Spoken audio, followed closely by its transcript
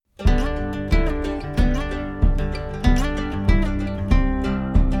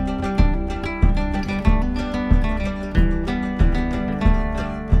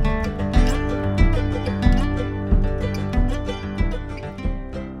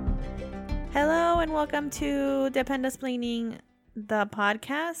and welcome to Dependasplaining, the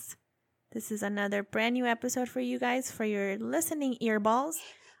podcast. This is another brand new episode for you guys for your listening earballs.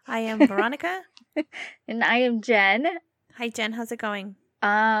 I am Veronica. And I am Jen. Hi, Jen. How's it going?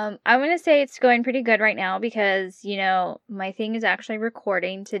 I'm going to say it's going pretty good right now because, my thing is actually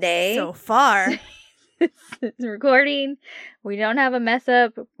recording today. So far. It's recording. We don't have a mess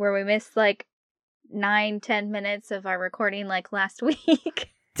up where we missed 9-10 minutes of our recording last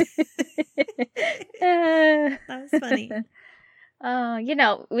week. That was funny.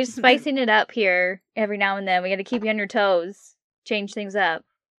 We're spicing it up here every now and then. We got to keep you on your toes, change things up.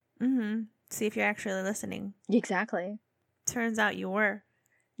 Mm-hmm. See if you're actually listening. Exactly. Turns out you were.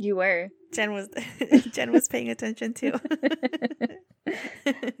 You were. Jen was paying attention too.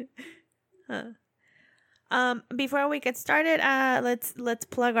 Before we get started, let's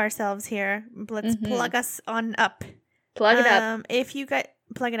plug ourselves here. Let's plug us on up. Plug it up.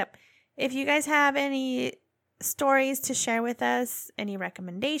 Plug it up. If you guys have any stories to share with us, any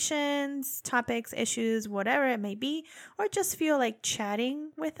recommendations, topics, issues, whatever it may be, or just feel like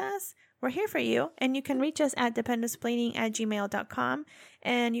chatting with us, we're here for you. And you can reach us at dependasplaining@gmail.com.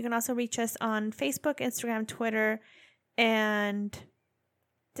 And you can also reach us on Facebook, Instagram, Twitter, and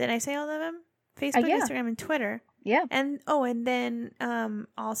did I say all of them? Facebook, yeah. Instagram, and Twitter. Yeah. And then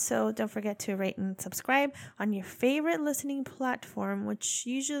also don't forget to rate and subscribe on your favorite listening platform, which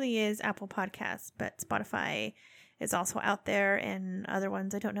usually is Apple Podcasts, but Spotify is also out there, and other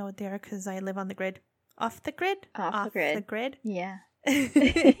ones I don't know what they are because I live on the grid. Off the grid? Off the grid. Yeah.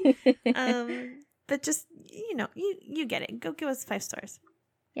 But just you get it. Go give us 5 stars.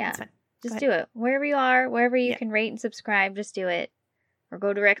 Yeah. It's fine. Just do it. Wherever you are, wherever you can rate and subscribe, just do it. Or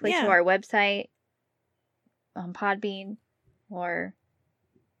go directly to our website on Podbean, or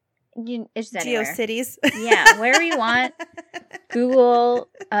it's anywhere. GeoCities. Yeah, wherever you want. Google,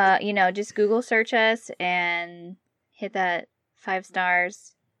 just Google search us and hit that 5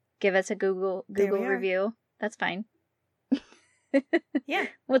 stars. Give us a Google review. That's fine. Yeah.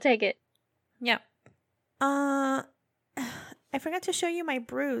 We'll take it. Yeah. I forgot to show you my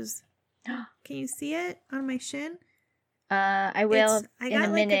bruise. Can you see it on my shin? I will in a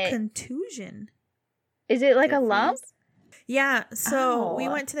minute. A contusion. Is it like a lump? Yeah. So we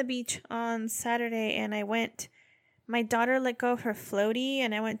went to the beach on Saturday, and my daughter let go of her floaty,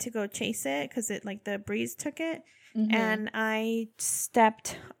 and I went to go chase it because the breeze took it, and I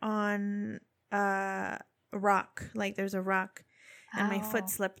stepped on a rock. There's a rock, and my foot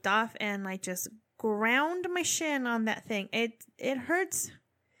slipped off, and I just ground my shin on that thing. It hurts.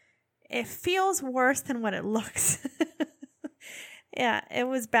 It feels worse than what it looks. Yeah, it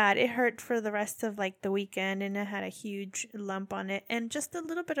was bad. It hurt for the rest of the weekend, and it had a huge lump on it and just a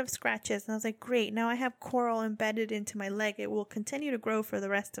little bit of scratches. And I was like, great, now I have coral embedded into my leg. It will continue to grow for the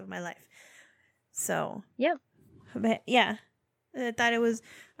rest of my life. So, yep. But yeah, I thought it was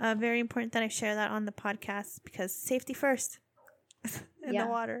very important that I share that on the podcast because safety first in the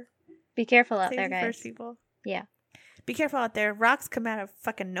water. Be careful out safety there, guys. First, people. Yeah. Be careful out there. Rocks come out of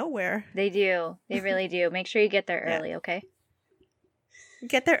fucking nowhere. They do. They really do. Make sure you get there early, okay?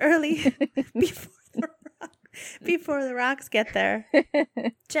 Get there early before the rocks get there.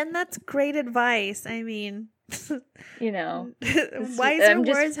 Jen, that's great advice. I mean, wiser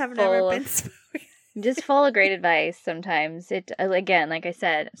words have never been spoken. Just full of great advice sometimes. It again, like I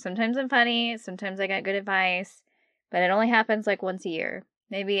said, sometimes I'm funny, sometimes I got good advice, but it only happens once a year.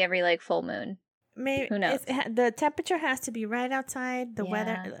 Maybe every full moon. Maybe who knows? The temperature has to be right outside. The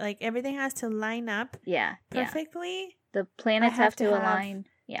weather, everything has to line up. Perfectly. Yeah. The planets have to align.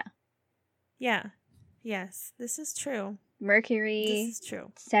 Yeah. Yeah. Yes, this is true. Mercury. This is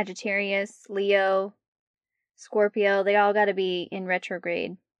true. Sagittarius, Leo, Scorpio. They all got to be in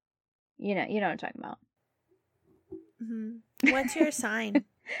retrograde. You know what I'm talking about. Mm-hmm. What's your sign?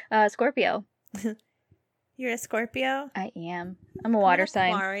 Scorpio. You're a Scorpio? I am. I'm a water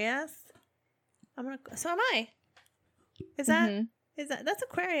sign. Aquarius. So am I. Is that's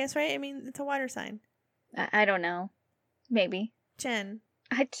Aquarius, right? I mean, it's a water sign. I don't know. Maybe. Jen.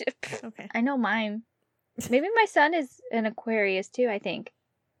 Okay. I know mine. Maybe my son is an Aquarius too, I think.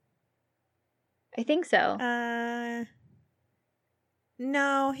 I think so.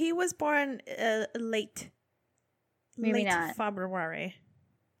 No, he was born late. Maybe not. February.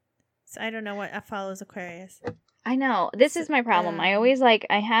 So I don't know what follows Aquarius. I know. This is my problem. I always I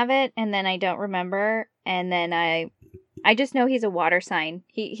have it and then I don't remember, and then I just know he's a water sign.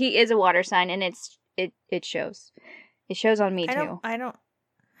 He is a water sign, and it shows. It shows on me too. I don't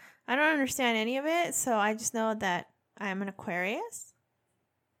understand any of it, so I just know that I'm an Aquarius.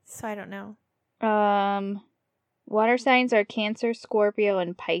 So I don't know. Water signs are Cancer, Scorpio,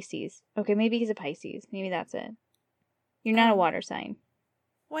 and Pisces. Okay, maybe he's a Pisces. Maybe that's it. You're not a water sign.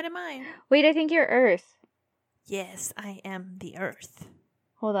 What am I? Wait, I think you're Earth. Yes, I am the Earth.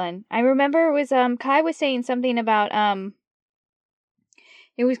 Hold on. I remember it was Kai was saying something about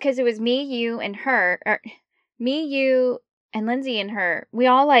it was because it was me, you, and her, or me, you, and Lindsay and her. We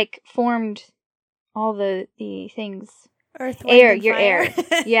all like formed all the things. Earth, wind, air, and your fire.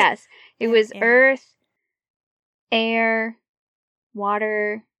 air. Yes, it was air. Earth, air,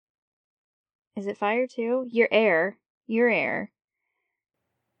 water. Is it fire too? Your air.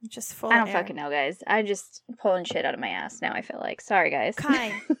 Just full. I don't air. fucking know, guys. I'm just pulling shit out of my ass now. I feel like. Sorry, guys.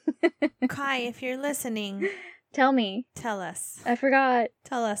 Kai, if you're listening, tell me. Tell us. I forgot.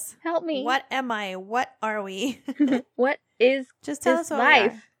 Tell us. Help me. What am I? What are we? What is just tell us what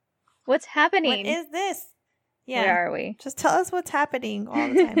life? We are. What's happening? What is this? Yeah. Where are we? Just tell us what's happening all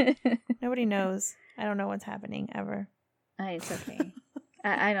the time. Nobody knows. I don't know what's happening ever. It's okay.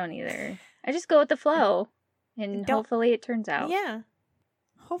 I don't either. I just go with the flow, and hopefully it turns out. Yeah.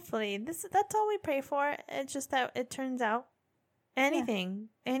 Hopefully. That's all we pray for. It's just that it turns out. Anything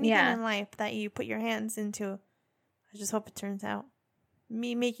in life that you put your hands into, I just hope it turns out.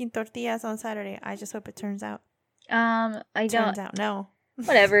 Me making tortillas on Saturday, I just hope it turns out. Turns out, no.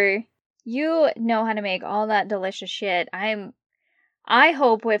 Whatever. You know how to make all that delicious shit. I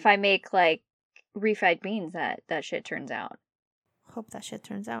hope if I make like refried beans that shit turns out. Hope that shit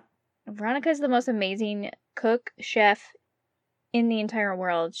turns out. Veronica's the most amazing cook, chef in the entire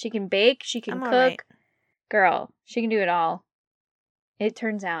world. She can bake, she can cook. Right. Girl, she can do it all. It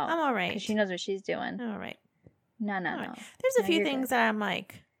turns out. I'm all right. Because she knows what she's doing. I'm all right. No. Right. There's a few things that I'm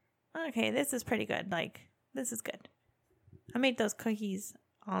like, okay, this is pretty good. Like, this is good. I made those cookies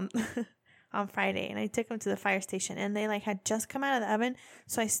on Friday, and I took them to the fire station, and they like had just come out of the oven,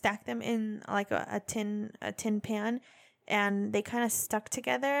 so I stacked them in like a tin pan, and they kind of stuck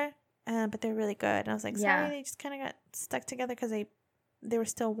together. But they're really good. And I was like, sorry, they just kind of got stuck together because they were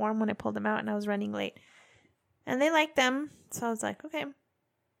still warm when I pulled them out, and I was running late. And they liked them, so I was like, okay,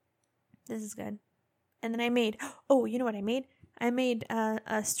 this is good. And then I made, you know what I made? I made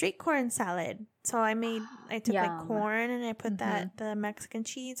a street corn salad. So I took like corn, and I put the Mexican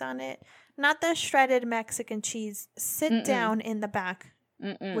cheese on it. Not the shredded Mexican cheese. Sit down in the back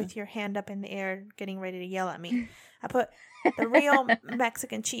with your hand up in the air, getting ready to yell at me. I put the real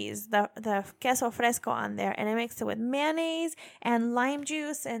Mexican cheese, the queso fresco on there, and I mixed it with mayonnaise and lime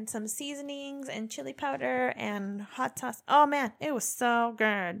juice and some seasonings and chili powder and hot sauce. Oh man, it was so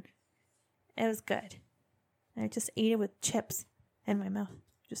good. It was good. And I just ate it with chips in my mouth.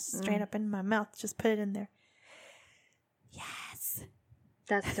 Just straight up in my mouth. Just put it in there. Yes.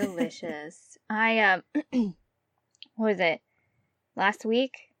 That's delicious. I what was it? Last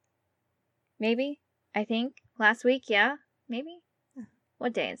week? Maybe? I think. Last week, yeah? Maybe?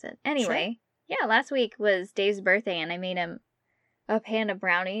 What day is it? Anyway, yeah, last week was Dave's birthday, and I made him a pan of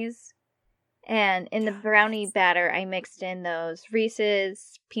brownies. And in the brownie batter, I mixed in those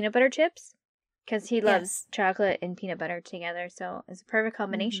Reese's peanut butter chips, because he loves chocolate and peanut butter together, so it's a perfect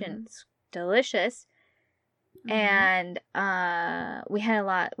combination. It's delicious. And we had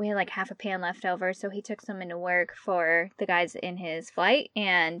like half a pan left over, so he took some into work for the guys in his flight,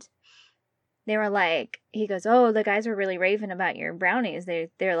 and they were like, he goes, oh, the guys were really raving about your brownies.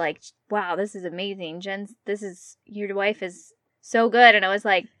 They're like, wow, this is amazing. Your wife is so good. And I was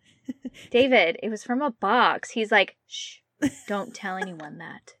like, David, it was from a box. He's like, shh, don't tell anyone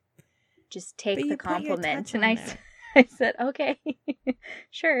that. Just take the compliment. And I said, okay,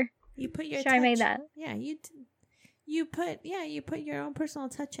 sure. You put your touch. I made that. Yeah, you put your own personal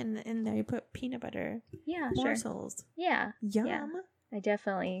touch in there. You put peanut butter. Yeah, morsels. Sure. Yeah. Yum. Yeah. I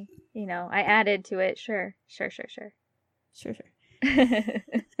definitely, I added to it. Sure.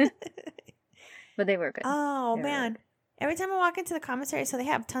 But they were good. Oh, man. Every time I walk into the commissary, so they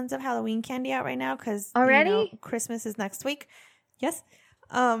have tons of Halloween candy out right now because already Christmas is next week. Yes.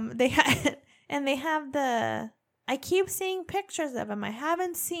 They have I keep seeing pictures of them. I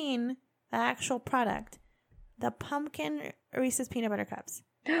haven't seen the actual product. The pumpkin Reese's peanut butter cups.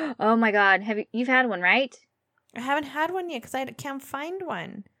 Oh my God. You've had one, right? I haven't had one yet because I can't find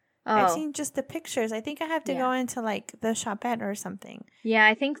one. Oh. I've seen just the pictures. I think I have to go into like the Shopette or something. Yeah,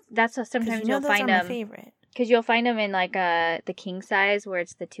 I think that's sometimes you'll find them. My favorite. Because you'll find them in like the king size where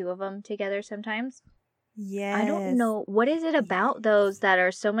it's the two of them together sometimes. Yes. I don't know. What is it about those that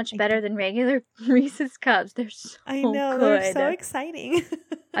are so much better than regular Reese's cups? They're so I know. good. They're so exciting.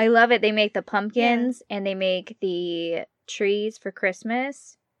 I love it. They make the pumpkins and they make the trees for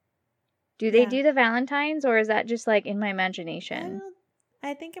Christmas. Do they do the Valentines, or is that just like in my imagination?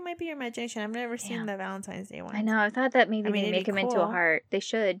 I think it might be your imagination. I've never seen the Valentine's Day one. I know. I thought that maybe they make them cool. into a heart. They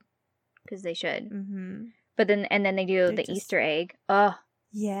should. Because they should. Mm-hmm. But then they do the Easter egg. Oh.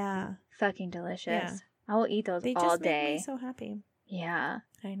 Yeah. Fucking delicious. Yeah. I will eat those all day. They just make me so happy. Yeah.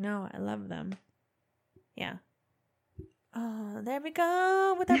 I know. I love them. Yeah. Oh, there we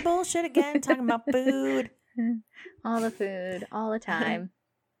go with that bullshit again, talking about food. All the food, all the time.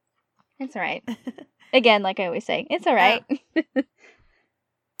 It's all right. Again, like I always say, it's all right.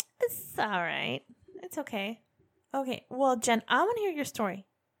 It's all right. It's okay. Okay. Well, Jen, I want to hear your story.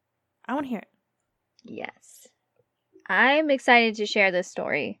 I want to hear it. Yes. I'm excited to share this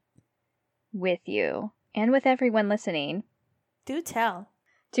story with you and with everyone listening. Do tell.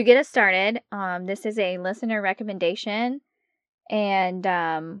 To get us started, this is a listener recommendation, and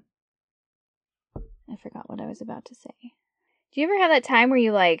I forgot what I was about to say. Do you ever have that time where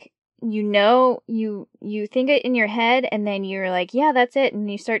you like, you think it in your head, and then you're like, yeah, that's it,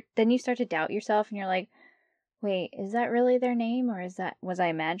 and you start to doubt yourself, and you're like, wait, is that really their name, or was I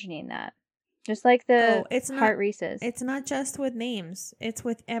imagining that? Just like the heart Reese's. It's not just with names. It's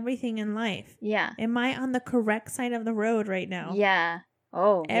with everything in life. Yeah. Am I on the correct side of the road right now? Yeah.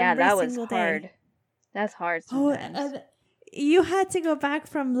 Oh, yeah, that was hard. That's hard sometimes. Oh, you had to go back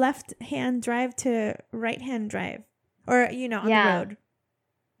from left-hand drive to right-hand drive. Or, on the road.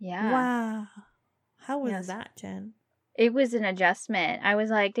 Yeah. Wow. How was that, Jen? It was an adjustment. I was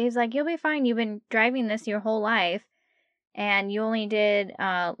like, Dave's like, you'll be fine. You've been driving this your whole life. And you only did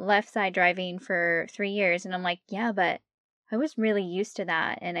left side driving for 3 years. And I'm like, yeah, but I was really used to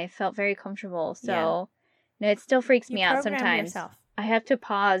that. And I felt very comfortable. So, no, it still freaks me out sometimes. Yourself. I have to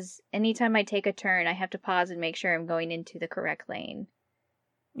pause. Anytime I take a turn, I have to pause and make sure I'm going into the correct lane.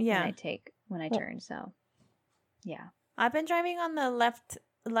 Yeah. When I turn. So, yeah. I've been driving on the left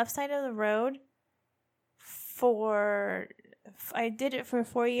side of the road I did it for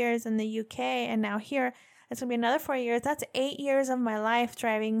 4 years in the UK. And now here, it's going to be another 4 years. That's 8 years of my life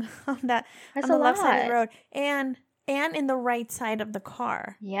driving on the left side of the road. And in the right side of the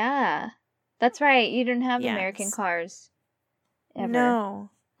car. Yeah. That's right. You didn't have American cars. Ever. No.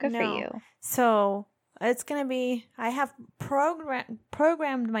 Good for you. So it's going to be, I have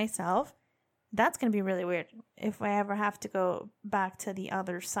programmed myself. That's going to be really weird if I ever have to go back to the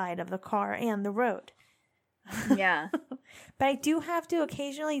other side of the car and the road. Yeah. But I do have to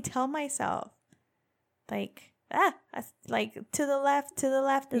occasionally tell myself, like, to the left is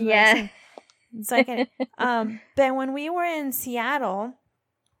what I'm saying. So I can, but when we were in Seattle,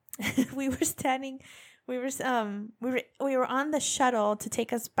 we were on the shuttle to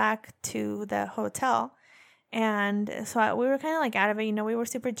take us back to the hotel. And so we were kind of like out of it, we were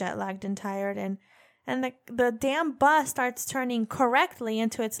super jet lagged and tired, and the damn bus starts turning correctly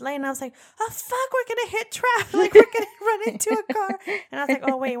into its lane. And I was like, oh fuck, we're gonna hit traffic, like we're gonna run into a car. And I was like,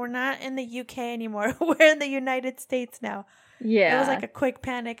 oh wait, we're not in the UK anymore, we're in the United States now. Yeah, it was like a quick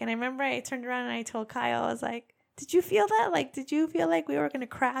panic. And I remember I turned around and I told Kyle, I was like, did you feel that? Like, did you feel like we were gonna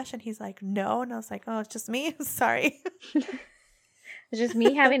crash? And he's like, no. And I was like, oh, it's just me. Sorry. It's just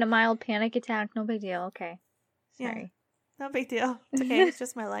me having a mild panic attack. No big deal. Okay. Sorry. Yeah. No big deal. It's okay. It's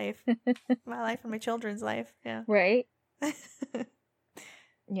just my life. My life and my children's life. Yeah. Right?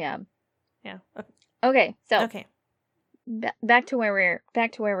 Yeah. Yeah. Okay. So back to where we're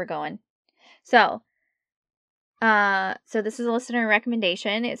going. So this is a listener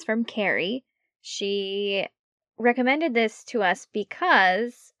recommendation. It's from Carrie. She recommended this to us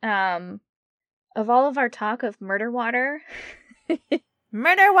because of all of our talk of murder water.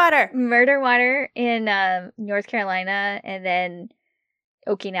 Murder water in North Carolina, and then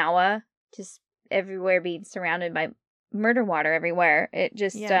Okinawa, just everywhere being surrounded by murder water everywhere. It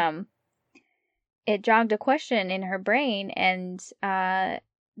just it jogged a question in her brain, and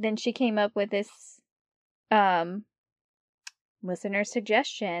then she came up with this listener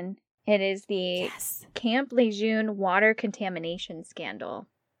suggestion. It is the Camp Lejeune water contamination scandal.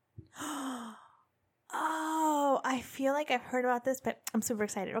 Oh, I feel like I've heard about this, but I'm super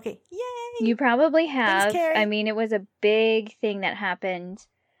excited. Okay, yay! You probably have. Thanks, I mean, it was a big thing that happened.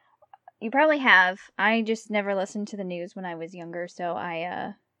 You probably have. I just never listened to the news when I was younger, so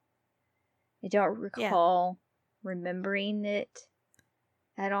I don't recall remembering it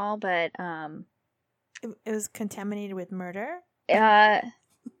at all. But it was contaminated with murder.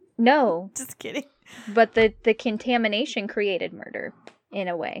 No, just kidding. But the contamination created murder in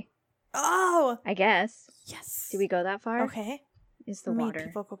a way. Oh, I guess. Yes. Do we go that far? Okay. Is the water?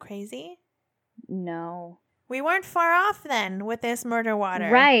 People go crazy? No. We weren't far off then with this murder water.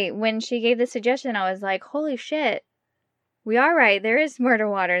 Right. When she gave the suggestion, I was like, holy shit. We are right. There is murder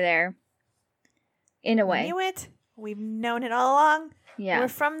water there. In a way. We knew it. We've known it all along. Yeah. We're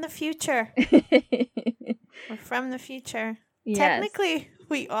from the future. We're from the future. Yes. Technically,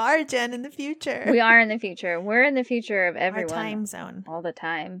 we are, Jen, in the future. We are in the future. We're in the future of everyone. Our time zone. All the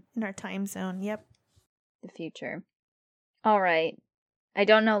time. In our time zone, yep. The future. All right. I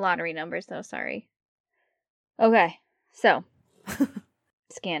don't know lottery numbers, though. Sorry. Okay. So,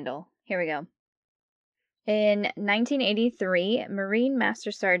 scandal. Here we go. In 1983, Marine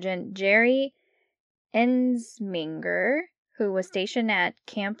Master Sergeant Jerry Ensminger, who was stationed at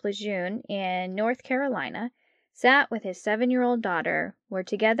Camp Lejeune in North Carolina, sat with his 7-year-old daughter, where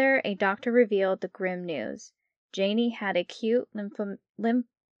together a doctor revealed the grim news. Janie had acute lymphocytic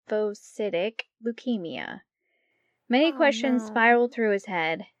leukemia. Many questions spiraled through his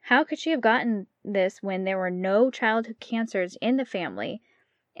head. How could she have gotten this when there were no childhood cancers in the family,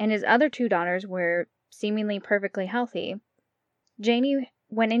 and his other 2 daughters were seemingly perfectly healthy? Janie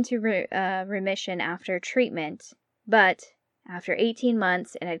went into remission after treatment, but after 18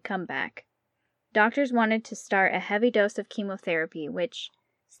 months it had come back. Doctors wanted to start a heavy dose of chemotherapy, which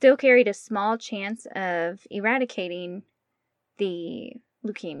still carried a small chance of eradicating the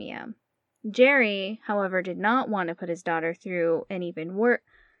leukemia. Jerry, however, did not want to put his daughter through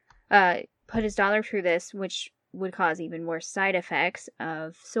this, which would cause even worse side effects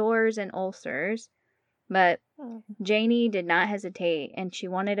of sores and ulcers. But Janie did not hesitate, and she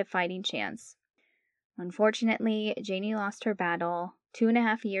wanted a fighting chance. Unfortunately, Janie lost her battle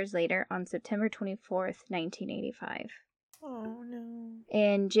 2.5 years later on September 24th, 1985. Oh, no.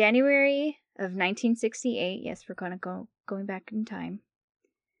 In January of 1968, yes, we're going back in time,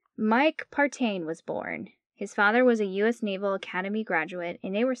 Mike Partain was born. His father was a U.S. Naval Academy graduate,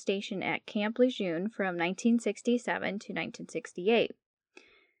 and they were stationed at Camp Lejeune from 1967 to 1968.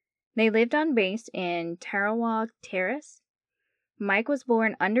 They lived on base in Tarawa Terrace. Mike was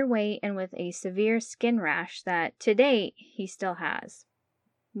born underweight and with a severe skin rash that, to date, he still has.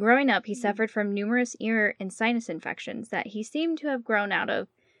 Growing up, he suffered from numerous ear and sinus infections that he seemed to have grown out of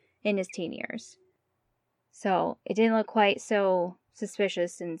in his teen years. So, it didn't look quite so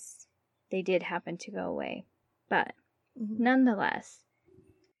suspicious since they did happen to go away. But, nonetheless,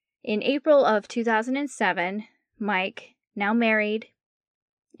 in April of 2007, Mike, now married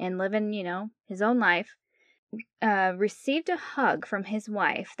and living, his own life, received a hug from his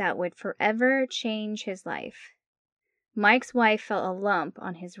wife that would forever change his life. Mike's wife felt a lump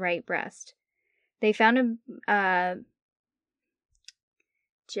on his right breast. They found him, Jen,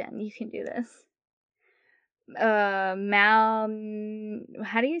 you can do this. How do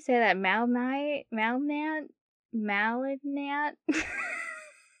you say that? Malignant?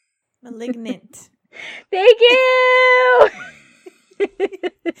 Malignant. Thank you!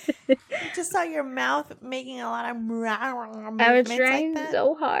 I just saw your mouth making a lot of movements. I was trying like that.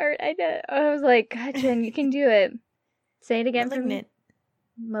 so hard. I was like, God, Jen, you can do it. Say it again Malignant.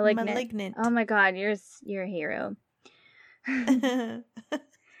 for me. Malignant. Oh my God, you're a hero.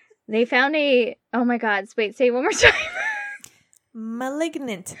 They found a... Oh my God, wait, say it one more time.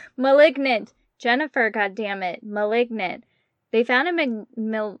 Malignant. Malignant. Jennifer, goddammit. Malignant. They found him in...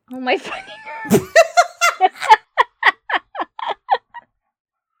 Oh my fucking...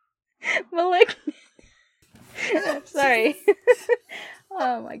 Malignant. Sorry.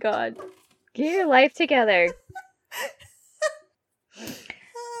 Oh my God. Get your life together.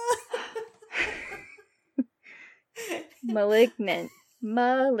 Malignant.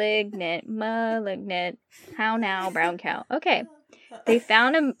 How now, brown cow? Okay. They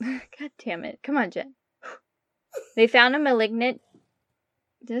found him. God damn it. Come on, Jen. They found a malignant.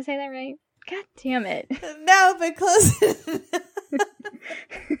 Did I say that right? God damn it. No, but close.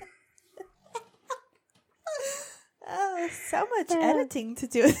 Oh, so much editing to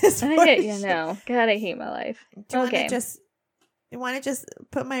do with this. You know. God, I hate my life. Do you want to just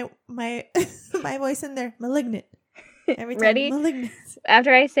put my my voice in there? Malignant. Every time. Ready? Malignant.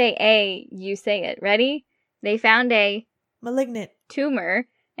 After I say A, you say it. Ready? They found a malignant tumor,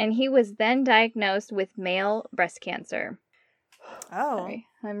 and he was then diagnosed with male breast cancer. Oh. Sorry,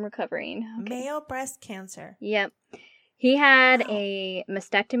 I'm recovering. Okay. Male breast cancer. Yep. He had a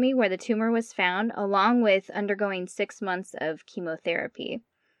mastectomy where the tumor was found, along with undergoing 6 months of chemotherapy.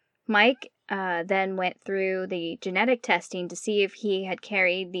 Mike then went through the genetic testing to see if he had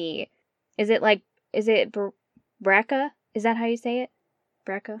carried the... Is it BRCA? Is that how you say it?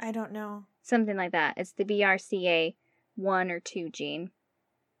 BRCA? I don't know. Something like that. It's the BRCA 1 or 2 gene.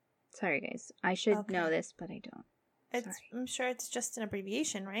 Sorry, guys. I should know this, but I don't. I'm sure it's just an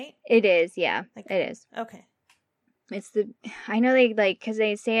abbreviation, right? It is, yeah. It is. Okay. I know they, because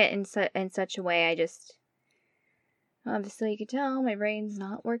they say it in such a way, obviously you can tell my brain's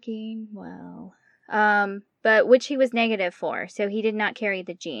not working well. but which he was negative for, so he did not carry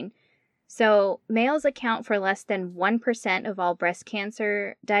the gene. So males account for less than 1% of all breast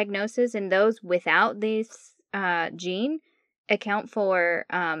cancer diagnoses, and those without this gene account for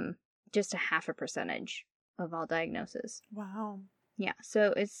just a 0.5% of all diagnoses. Wow. Yeah,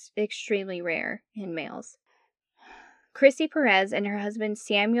 so it's extremely rare in males. Chrissy Perez and her husband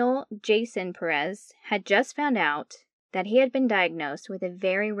Samuel Jason Perez had just found out that he had been diagnosed with a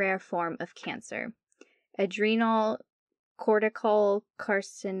very rare form of cancer, adrenal cortical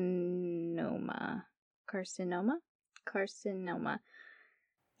carcinoma. Carcinoma.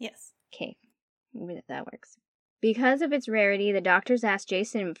 Yes. Okay, that works. Because of its rarity, the doctors asked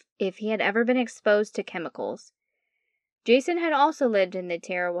Jason if he had ever been exposed to chemicals. Jason had also lived in the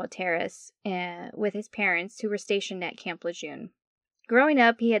Tarawa Terrace with his parents, who were stationed at Camp Lejeune. Growing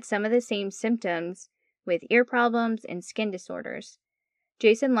up, he had some of the same symptoms with ear problems and skin disorders.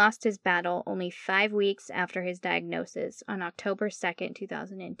 Jason lost his battle only 5 weeks after his diagnosis on October 2nd,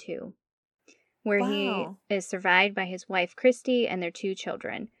 2002, where he is survived by his wife, Christy, and their 2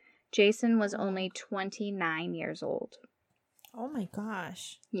 children. Jason was only 29 years old. Oh my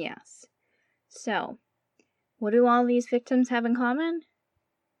gosh. Yes. So, what do all these victims have in common?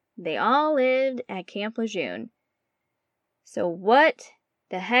 They all lived at Camp Lejeune. So what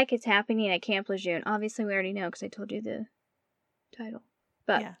the heck is happening at Camp Lejeune? Obviously, we already know because I told you the title.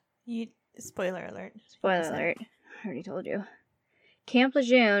 But yeah, spoiler alert. Spoiler alert. I already told you. Camp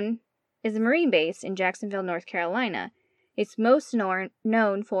Lejeune is a Marine base in Jacksonville, North Carolina. It's most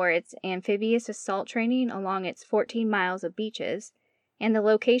known for its amphibious assault training along its 14 miles of beaches, and the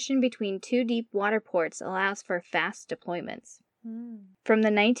location between 2 deep water ports allows for fast deployments. From the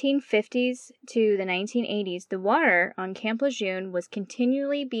 1950s to the 1980s, the water on Camp Lejeune was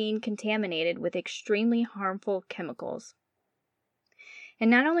continually being contaminated with extremely harmful chemicals. And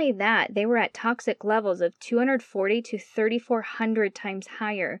not only that, they were at toxic levels of 240 to 3,400 times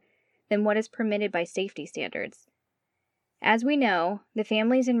higher than what is permitted by safety standards. As we know, the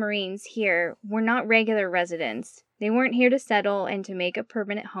families and Marines here were not regular residents. They weren't here to settle and to make a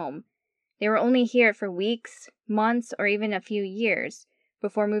permanent home. They were only here for weeks, months, or even a few years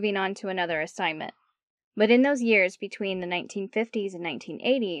before moving on to another assignment. But in those years between the 1950s and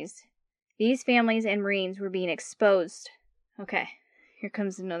 1980s, these families and Marines were being exposed. Okay, here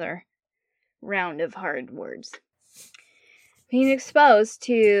comes another round of hard words. Being exposed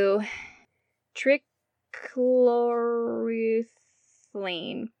to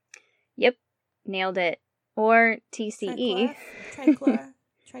trichloroethylene. Yep, nailed it. Or TCE. Trichlorophene?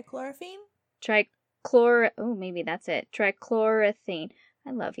 Maybe that's it. Trichloroethylene.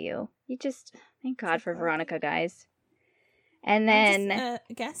 I love you. Thank God for Veronica, guys. And then... I'm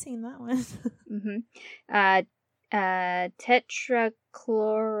just guessing that one.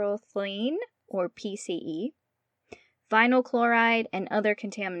 Tetrachloroethylene, or PCE. Vinyl chloride, and other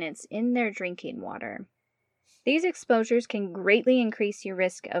contaminants in their drinking water. These exposures can greatly increase your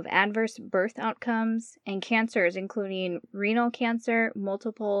risk of adverse birth outcomes and cancers, including renal cancer,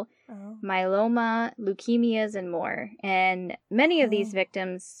 multiple myeloma, leukemias, and more. And many of these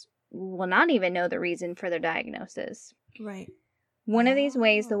victims will not even know the reason for their diagnosis. Right. One of these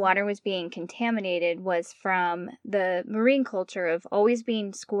ways the water was being contaminated was from the Marine culture of always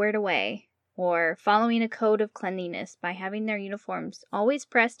being squared away, or following a code of cleanliness by having their uniforms always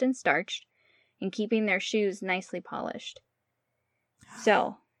pressed and starched, and keeping their shoes nicely polished.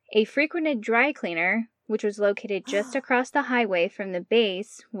 So, a frequented dry cleaner, which was located just across the highway from the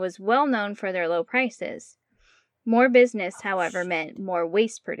base, was well known for their low prices. More business, however, meant more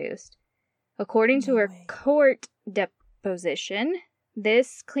waste produced. According to her court deposition,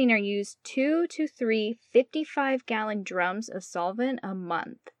 this cleaner used 2 to 3 55-gallon drums of solvent a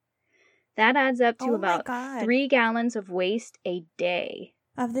month. That adds up to about 3 gallons of waste a day.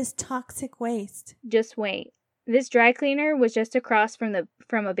 Of this toxic waste. Just wait. This dry cleaner was just across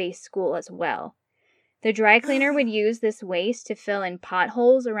from a base school as well. The dry cleaner would use this waste to fill in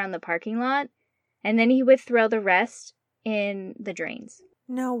potholes around the parking lot, and then he would throw the rest in the drains.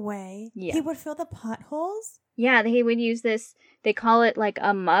 No way. Yeah. He would fill the potholes? Yeah, he would use this. They call it like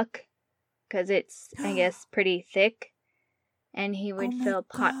a muck because it's, I guess, pretty thick. And he would fill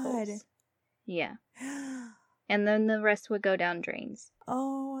potholes. Yeah. And then the rest would go down drains.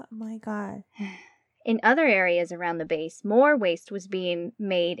 Oh my God. In other areas around the base, more waste was being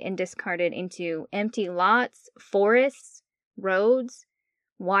made and discarded into empty lots, forests, roads,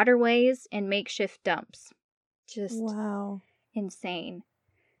 waterways, and makeshift dumps. Just insane.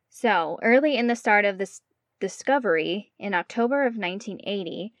 So, early in the start of this discovery, in October of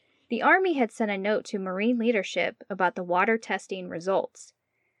 1980, the Army had sent a note to Marine leadership about the water testing results.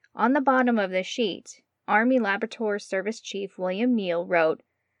 On the bottom of the sheet, Army Laboratory Service Chief William Neal wrote,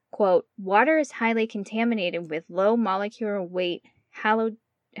 quote, "Water is highly contaminated with low molecular weight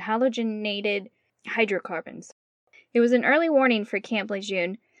halogenated hydrocarbons." It was an early warning for Camp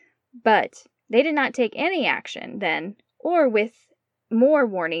Lejeune, but they did not take any action then, or with more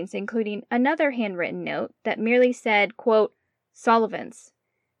warnings, including another handwritten note that merely said, quote, "Solvents."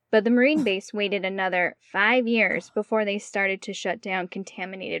 But the Marine base waited another 5 years before they started to shut down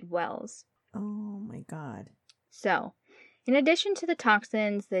contaminated wells. Oh my God. So, in addition to the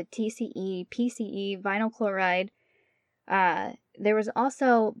toxins, the TCE, PCE, vinyl chloride, there was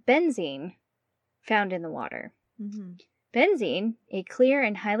also benzene found in the water. Mm-hmm. Benzene, a clear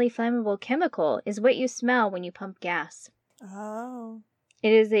and highly flammable chemical, is what you smell when you pump gas. Oh.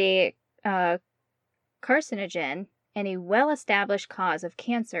 It is a carcinogen and a well-established cause of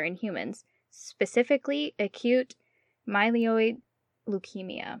cancer in humans, specifically acute myeloid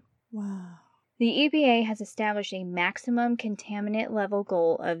leukemia. Wow. The EPA has established a maximum contaminant level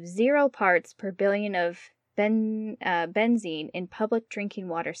goal of 0 parts per billion of benzene in public drinking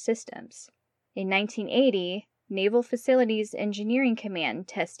water systems. In 1980, Naval Facilities Engineering Command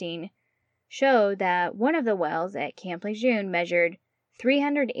testing showed that one of the wells at Camp Lejeune measured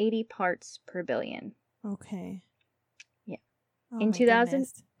 380 parts per billion. Okay. Yeah. Oh In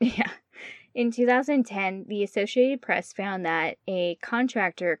 2010, the Associated Press found that a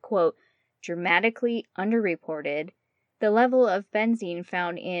contractor, quote, dramatically underreported the level of benzene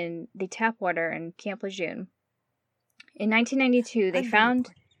found in the tap water in Camp Lejeune. In 1992, they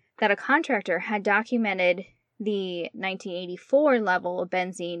found that a contractor had documented the 1984 level of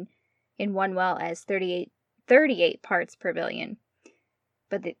benzene in one well as 38 parts per billion.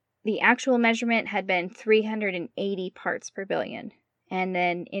 But the actual measurement had been 380 parts per billion. And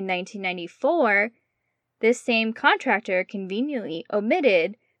then in 1994, this same contractor conveniently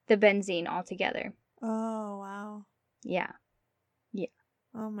omitted the benzene altogether. Oh, wow. Yeah.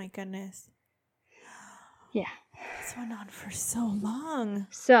 Oh my goodness. Yeah. This went on for so long.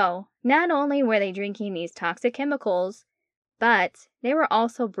 So, not only were they drinking these toxic chemicals, but they were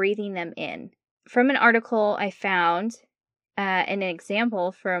also breathing them in. From an article I found, an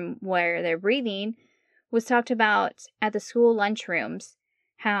example from where they're breathing was talked about at the school lunchrooms,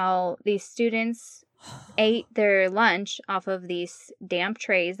 how these students ate their lunch off of these damp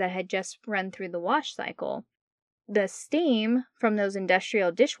trays that had just run through the wash cycle. The steam from those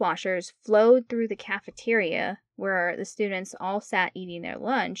industrial dishwashers flowed through the cafeteria where the students all sat eating their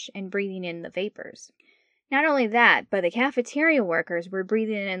lunch and breathing in the vapors. Not only that, but the cafeteria workers were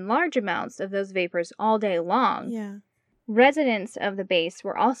breathing in large amounts of those vapors all day long. Yeah. Residents of the base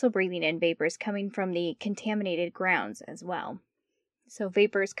were also breathing in vapors coming from the contaminated grounds as well. So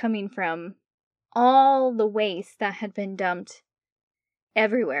vapors coming from all the waste that had been dumped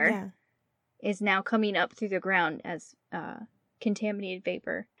everywhere is now coming up through the ground as contaminated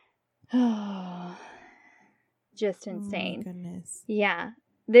vapor. Just insane. Oh my goodness. Yeah.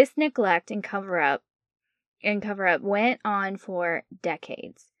 This neglect and cover up went on for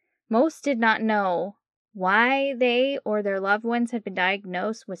decades. Most did not know why they or their loved ones had been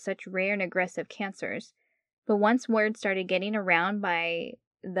diagnosed with such rare and aggressive cancers. But once word started getting around by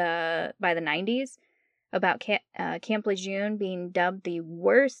the 90s about Camp Lejeune being dubbed the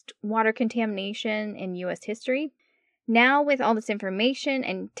worst water contamination in U.S. history, now with all this information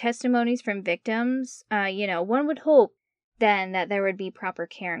and testimonies from victims, one would hope then that there would be proper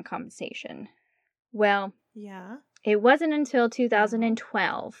care and compensation. Well, yeah, it wasn't until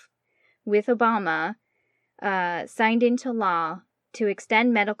 2012 with Obama signed into law to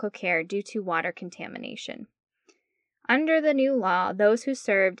extend medical care due to water contamination. Under the new law, those who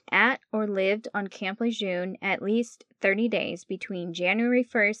served at or lived on Camp Lejeune at least 30 days between January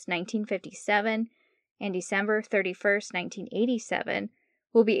 1st, 1957 and December 31st, 1987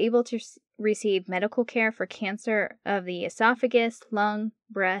 will be able to receive medical care for cancer of the esophagus, lung,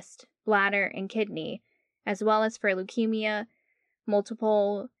 breast, bladder, and kidney, as well as for leukemia,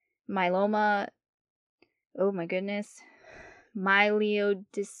 multiple myeloma,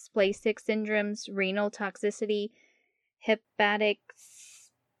 myelodysplastic syndromes, renal toxicity, hepatic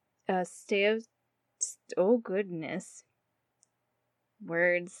steatosis,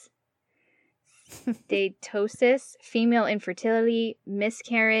 female infertility,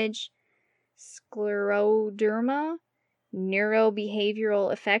 miscarriage, scleroderma,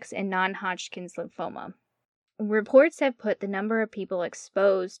 neurobehavioral effects, and non-Hodgkin's lymphoma. Reports have put the number of people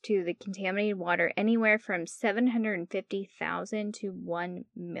exposed to the contaminated water anywhere from 750,000 to 1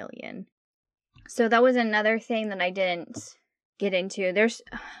 million. So that was another thing that I didn't get into.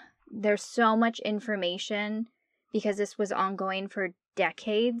 There's so much information because this was ongoing for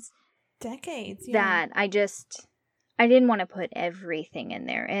decades. Decades, yeah. That I didn't want to put everything in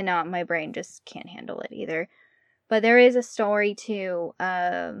there, and my brain just can't handle it either. But there is a story too,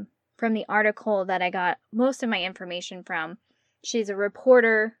 from the article that I got most of my information from. She's a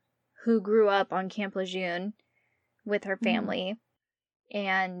reporter who grew up on Camp Lejeune with her family,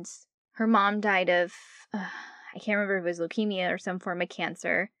 and her mom died of, I can't remember if it was leukemia or some form of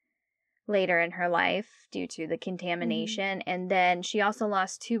cancer later in her life due to the contamination. And then she also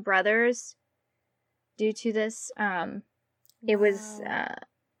lost 2 brothers due to this. It was,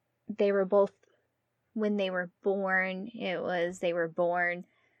 they were both, when they were born, they were born,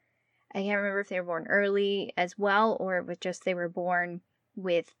 I can't remember if they were born early as well, or it was just they were born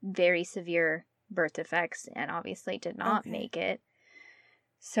with very severe birth defects and obviously did not make it.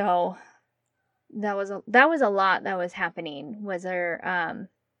 So that was a lot that was happening. Was there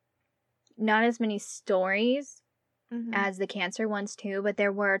not as many stories as the cancer ones too, but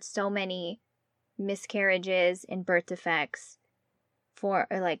there were so many miscarriages and birth defects for,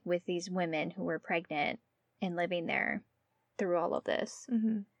 like, with these women who were pregnant and living there through all of this.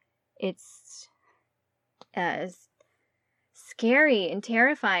 It's scary and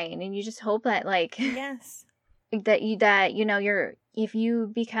terrifying, and you just hope that, like, yes, that you know, if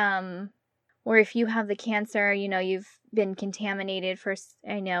you become, or if you have the cancer, you know, you've been contaminated for,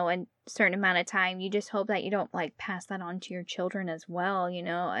 I know, a certain amount of time, you just hope that you don't, like, pass that on to your children as well, you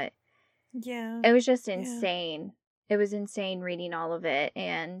know. It was just insane. It was insane reading all of it,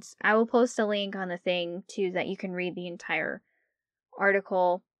 and I will post a link on the thing too that you can read the entire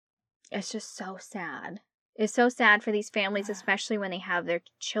article. It's just so sad. It's so sad for these families, especially when they have their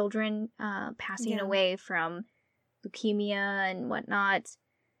children passing away from leukemia and whatnot,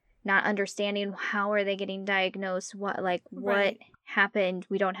 not understanding how are they getting diagnosed, what happened.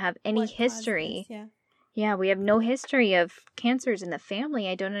 We don't have any history. Yeah, we have no history of cancers in the family.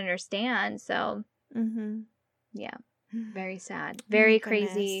 I don't understand. So, yeah, very sad. Very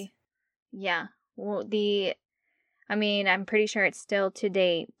crazy. Yeah. Well, I'm pretty sure it's still to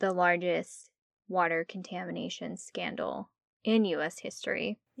date the largest water contamination scandal in U.S.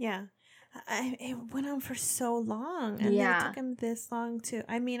 history. Yeah. It went on for so long. And it took him this long to...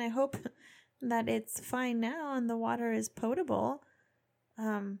 I mean, I hope that it's fine now and the water is potable.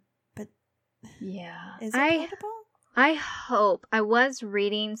 But... Yeah. Is it potable? I hope. I was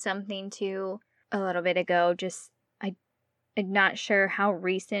reading something too a little bit ago. I'm not sure how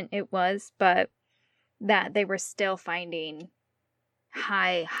recent it was, but that they were still finding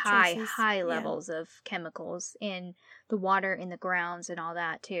high levels of chemicals in the water, in the grounds, and all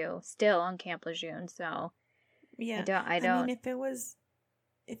that too. Still on Camp Lejeune. So yeah, I don't. I mean,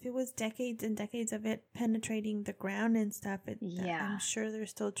 if it was decades and decades of it penetrating the ground and stuff, I'm sure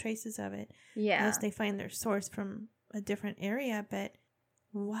there's still traces of it. Yeah, unless they find their source from a different area. But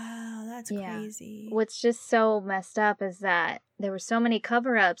wow, that's crazy. What's just so messed up is that there were so many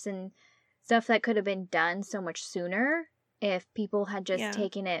cover-ups and stuff that could have been done so much sooner if people had just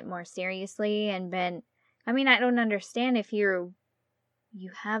taken it more seriously and been... I mean, I don't understand if you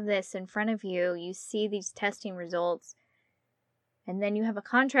have this in front of you, you see these testing results, and then you have a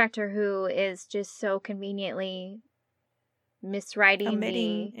contractor who is just so conveniently miswriting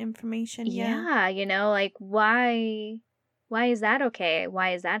omitting information. Yeah, you know, like, why is that okay?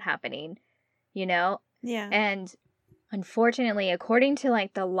 Why is that happening? You know? Yeah. And unfortunately, according to,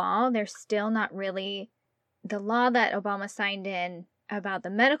 like, the law, there's still not really... The law that Obama signed in about the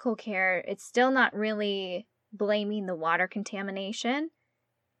medical care, it's still not really blaming the water contamination.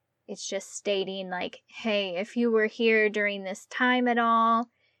 It's just stating, like, hey, if you were here during this time at all,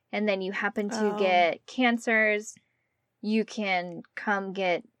 and then you happen to get cancers, you can come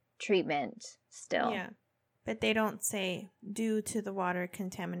get treatment still. Yeah. But they don't say due to the water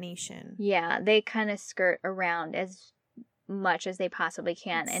contamination. Yeah, they kind of skirt around as much as they possibly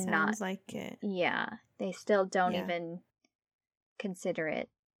can, and not... Sounds like it. Yeah. They still don't even consider it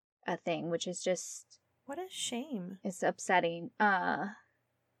a thing, which is just... What a shame. It's upsetting.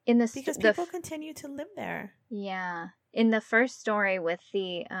 Because people continue to live there. Yeah. In the first story with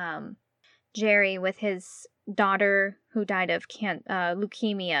the Jerry, with his daughter who died of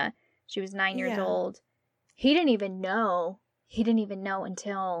leukemia, she was 9 years old. He didn't even know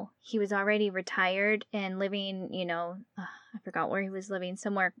until he was already retired and living, you know, I forgot where he was living,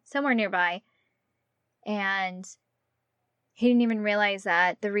 somewhere nearby. And he didn't even realize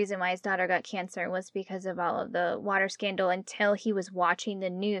that the reason why his daughter got cancer was because of all of the water scandal until he was watching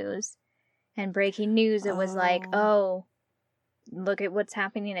the news. And breaking news, it was like, oh, look at what's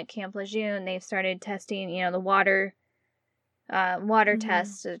happening at Camp Lejeune. They've started testing, you know, the water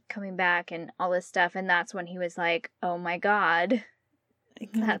tests coming back and all this stuff. And that's when he was like, oh my God,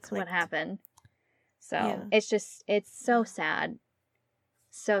 That's what happened. So it's so sad.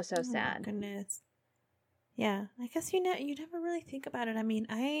 So sad. Oh my goodness. Yeah, I guess you never really think about it. I mean,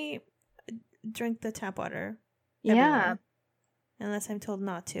 I drink the tap water. Everywhere, unless I'm told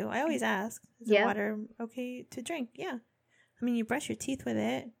not to. I always ask, is the water okay to drink? Yeah. I mean, you brush your teeth with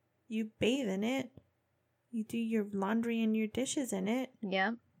it. You bathe in it. You do your laundry and your dishes in it.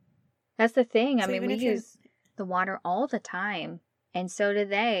 Yeah. That's the thing. So I mean, we use the water all the time. And so do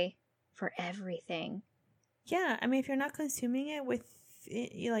they for everything. Yeah. I mean, if you're not consuming it with,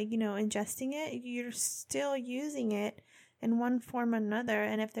 like, you know, ingesting it, you're still using it in one form or another.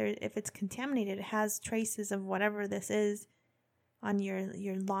 And if it's contaminated, it has traces of whatever this is on your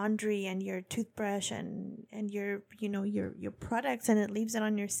laundry and your toothbrush and your, you know, your products, and it leaves it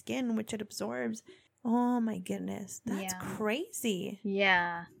on your skin, which it absorbs. Oh my goodness. That's crazy.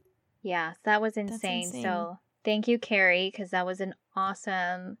 Yeah. Yeah. That was insane. So thank you, Carrie, because that was an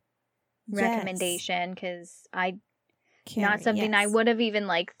awesome recommendation, because not something I would have even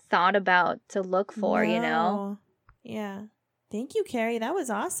like thought about to look for, you know? Yeah. Thank you, Carrie. That was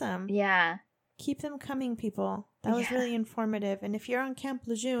awesome. Yeah. Keep them coming, people. That was really informative. And if you're on Camp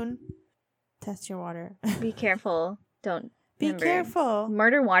Lejeune, test your water. Be careful. Don't. Be careful.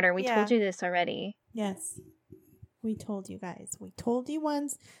 Murder water. We told you this already. Yes. We told you guys. We told you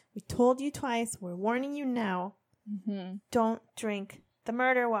once. We told you twice. We're warning you now. Mm-hmm. Don't drink the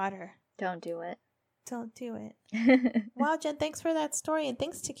murder water. Don't do it. Don't do it. Wow, Jen, thanks for that story. And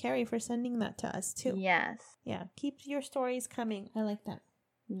thanks to Carrie for sending that to us, too. Yes. Yeah. Keep your stories coming. I like that.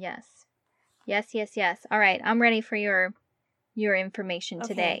 Yes. Yes. All right. I'm ready for your information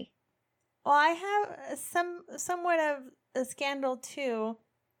today. Well, I have somewhat of a scandal, too.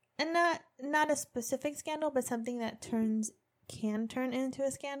 And not a specific scandal, but something that can turn into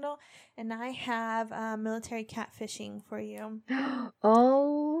a scandal. And I have military catfishing for you.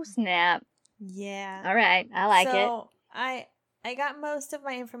 Oh, snap. Yeah. All right. I like it. So I got most of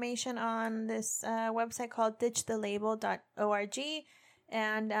my information on this website called ditchthelabel.org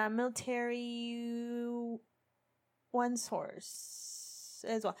and Military One Source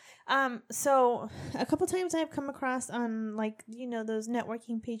as well. So a couple times I've come across on, like, you know, those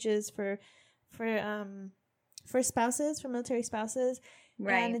networking pages for spouses, for military spouses.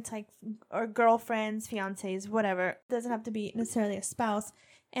 Right. And it's like, or girlfriends, fiancés, whatever. It doesn't have to be necessarily a spouse.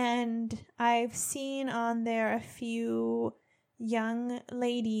 And I've seen on there a few young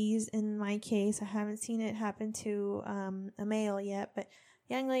ladies, in my case. I haven't seen it happen to a male yet, but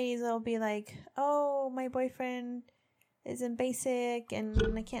young ladies will be like, oh, my boyfriend is in basic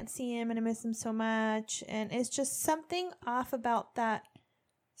and I can't see him and I miss him so much. And it's just something off about that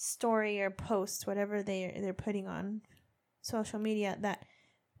story or post, whatever they're putting on social media, that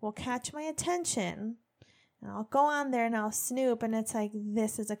will catch my attention. And I'll go on there and I'll snoop, and it's like,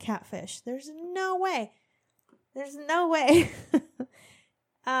 this is a catfish. There's no way.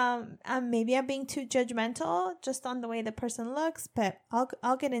 Maybe I'm being too judgmental just on the way the person looks, but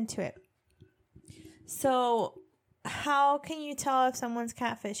I'll get into it. So, how can you tell if someone's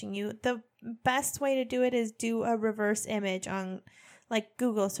catfishing you? The best way to do it is do a reverse image on, like,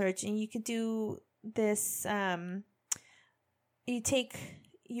 Google search, and you could do this.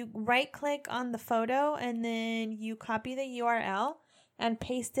 You right click on the photo, and then you copy the URL and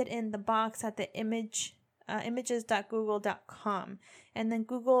paste it in the box at the images.google.com. And then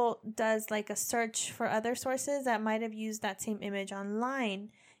Google does like a search for other sources that might have used that same image online.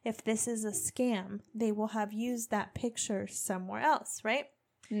 If this is a scam, they will have used that picture somewhere else, right?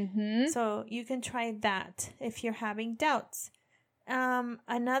 Mm-hmm. So you can try that if you're having doubts. A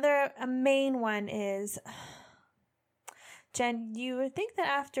main one is... Jen, you would think that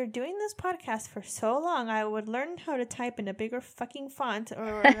after doing this podcast for so long, I would learn how to type in a bigger fucking font,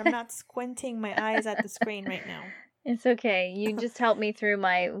 or I'm not squinting my eyes at the screen right now. It's okay. You just helped me through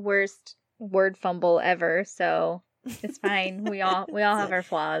my worst word fumble ever, so it's fine. We all have our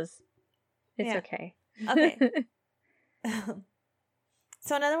flaws. It's okay. Okay.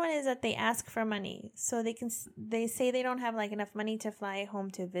 So another one is that they ask for money. So they say they don't have like enough money to fly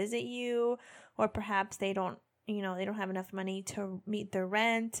home to visit you, or perhaps they don't have enough money to meet the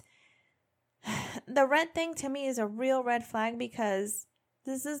rent. The rent thing to me is a real red flag, because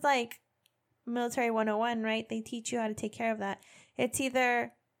this is like military 101, right? They teach you how to take care of that. It's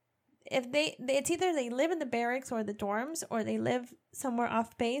either they live in the barracks or the dorms, or they live somewhere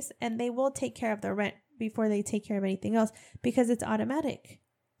off base, and they will take care of the rent before they take care of anything else, because it's automatic.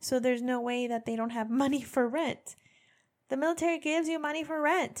 So there's no way that they don't have money for rent. The military gives you money for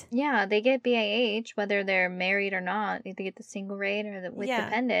rent. Yeah, they get BAH, whether they're married or not. They get the single rate or with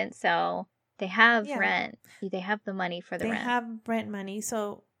dependents. So They have rent. They have the money for the rent. They have rent money,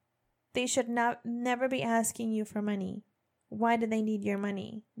 so they should never be asking you for money. Why do they need your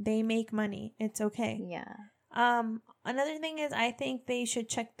money? They make money. It's okay. Yeah. Another thing is I think they should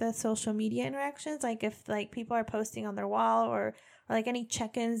check the social media interactions. Like if like people are posting on their wall or like any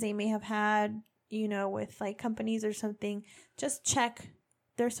check-ins they may have had, you know, with like companies or something, just check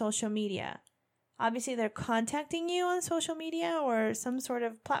their social media. Obviously they're contacting you on social media or some sort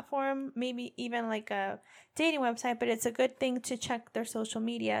of platform, maybe even like a dating website, but it's a good thing to check their social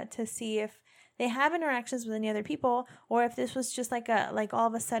media to see if they have interactions with any other people, or if this was just like all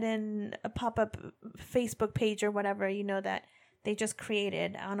of a sudden a pop-up Facebook page or whatever, you know, that they just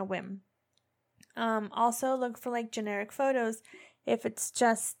created on a whim. Also look for like generic photos. If it's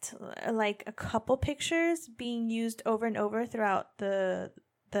just like a couple pictures being used over and over throughout the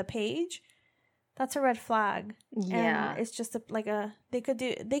page, that's a red flag. Yeah. And it's just they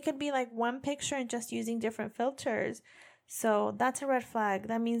could be like one picture and just using different filters. So that's a red flag.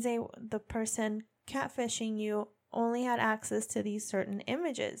 That means the person catfishing you only had access to these certain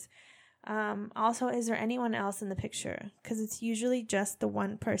images. Also, is there anyone else in the picture? Because it's usually just the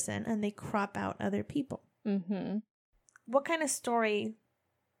one person and they crop out other people. Mm-hmm. What kind of story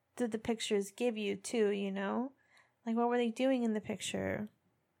did the pictures give you too, you know? Like what were they doing in the picture?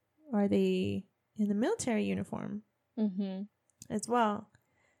 Are they in the military uniform? Mm-hmm. As well.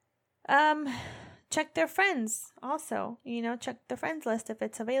 Check their friends also, you know, check the friends list if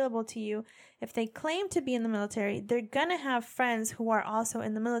it's available to you. If they claim to be in the military, they're gonna have friends who are also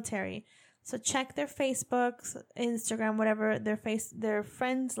in the military. So check their Facebooks, Instagram, whatever, their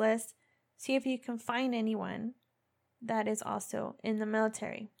friends list. See if you can find anyone that is also in the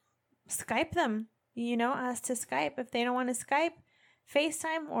military. Skype them, you know, ask to Skype. If they don't want to Skype,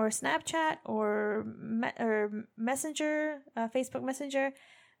 FaceTime or Snapchat or Messenger, Facebook Messenger.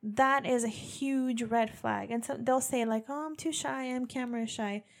 That is a huge red flag. And so they'll say like, oh, I'm too shy. I'm camera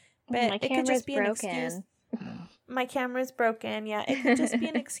shy. But it could just be an excuse. My camera's broken. Yeah, it could just be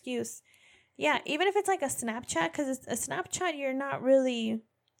an excuse. Yeah, even if it's like a Snapchat, because it's a Snapchat, you're not really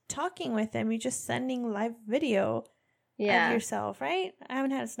talking with them. You're just sending live video of yourself, right? I haven't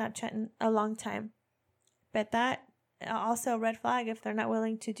had a Snapchat in a long time. But that also a red flag if they're not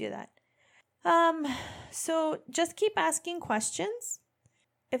willing to do that. So just keep asking questions.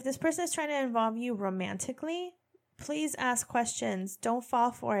 If this person is trying to involve you romantically, please ask questions. Don't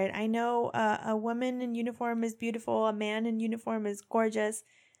fall for it. I know a woman in uniform is beautiful. A man in uniform is gorgeous.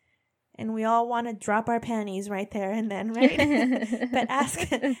 And we all want to drop our panties right there and then, right? But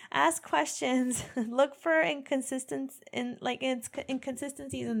ask questions. Look for inconsistencies in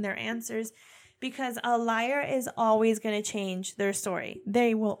their answers. Because a liar is always going to change their story.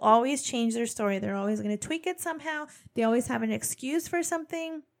 They will always change their story. They're always going to tweak it somehow. They always have an excuse for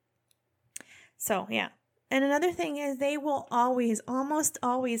something. So, yeah. And another thing is they will almost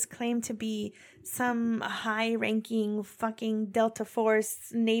always claim to be some high-ranking fucking Delta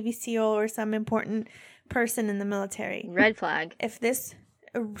Force, Navy SEAL, or some important person in the military. Red flag.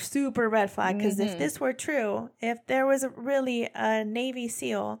 Super red flag. Because if this were true, if there was really a Navy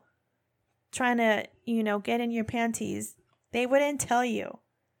SEAL trying to, you know, get in your panties, they wouldn't tell you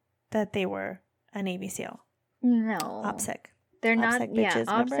that they were a Navy SEAL. No. OPSEC. They're OPSEC not, bitches,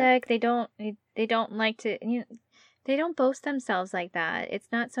 OPSEC, they don't like to, you know, they don't boast themselves like that. It's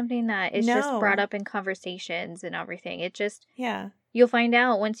not something that is just brought up in conversations and everything. It just, you'll find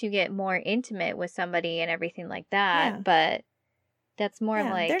out once you get more intimate with somebody and everything like that. Yeah. But that's more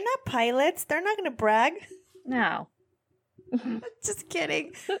like, they're not pilots. They're not going to brag. No. Just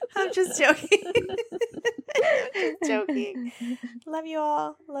kidding. I'm just joking. I'm just joking. Love you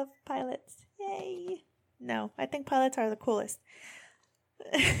all. Love pilots. Yay. No, I think pilots are the coolest.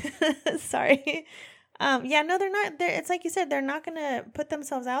 Sorry. No, they're not. It's like you said, they're not going to put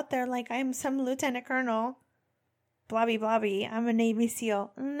themselves out there like I'm some lieutenant colonel. Blobby blobby. I'm a Navy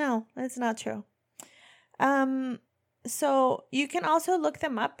SEAL. No, that's not true. So you can also look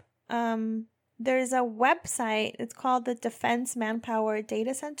them up. There's a website. It's called the Defense Manpower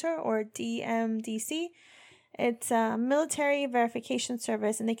Data Center, or DMDC. It's a military verification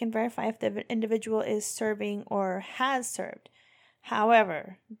service, and they can verify if the individual is serving or has served.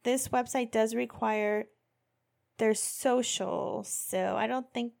 However, this website does require their social, so I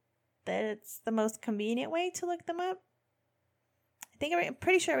don't think that it's the most convenient way to look them up. I'm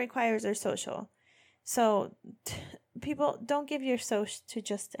pretty sure it requires their social. So people, don't give your social to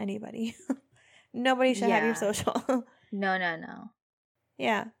just anybody. Nobody should have your social. No.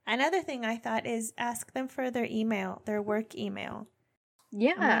 Yeah. Another thing I thought is ask them for their email, their work email.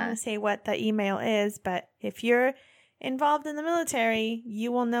 Yeah. I'm not going to say what the email is, but if involved in the military,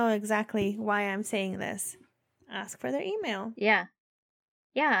 you will know exactly why I'm saying this. Ask for their email. Yeah.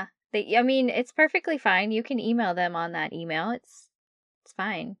 Yeah. I mean, it's perfectly fine. You can email them on that email. It's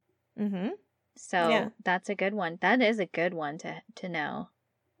fine. Mm-hmm. So that's a good one. That is a good one to know.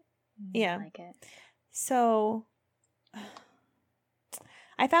 Yeah. I like it. So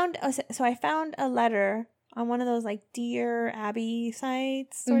I found a letter on one of those like Dear Abby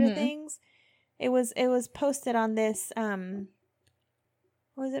sites sort of things. It was posted on this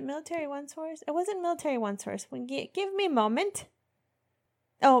was it Military One Source? It wasn't Military One Source. Give me a moment.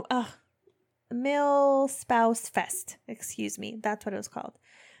 Oh, Mil Spouse Fest. Excuse me. That's what it was called.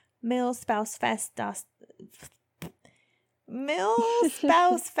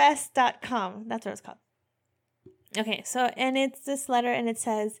 milspousefest.com. That's what it's called. Okay, so, and it's this letter, and it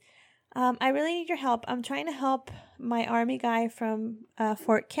says, I really need your help. I'm trying to help my Army guy from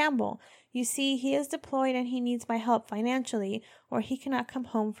Fort Campbell. You see, he is deployed and he needs my help financially, or he cannot come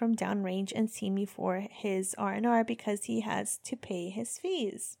home from downrange and see me for his R&R because he has to pay his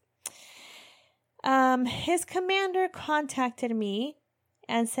fees. His commander contacted me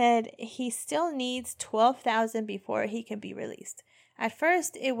and said he still needs $12,000 before he can be released. At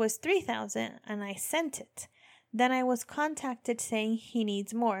first, it was $3,000, and I sent it. Then I was contacted saying he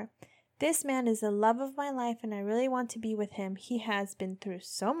needs more. This man is the love of my life, and I really want to be with him. He has been through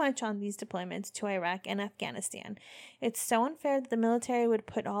so much on these deployments to Iraq and Afghanistan. It's so unfair that the military would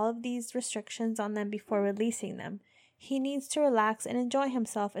put all of these restrictions on them before releasing them. He needs to relax and enjoy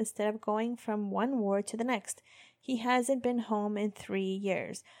himself instead of going from one war to the next. He hasn't been home in 3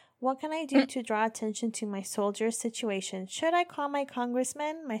 years. What can I do to draw attention to my soldier's situation? Should I call my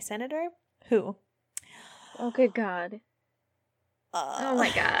congressman, my senator? Who? Oh, good God. Oh my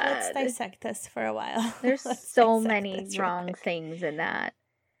God. Let's dissect this for a while. There's so many wrong things in that.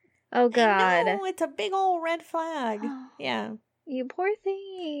 Oh God. I know, it's a big old red flag. Yeah. You poor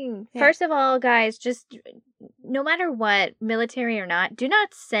thing. Yeah. First of all, guys, just no matter what, military or not, do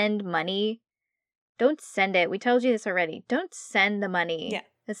not send money. Don't send it. We told you this already. Don't send the money. Yeah.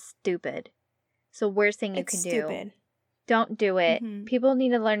 That's stupid. It's the worst thing you can do. Stupid. Don't do it. Mm-hmm. People need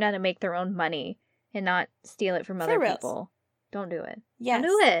to learn how to make their own money and not steal it from other people. Don't do it. Yes. Don't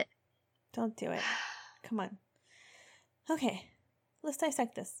do it. Don't do it. Come on. Okay. Let's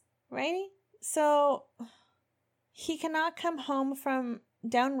dissect this. Ready? So, he cannot come home from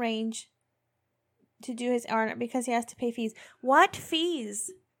downrange to do his R&R because he has to pay fees. What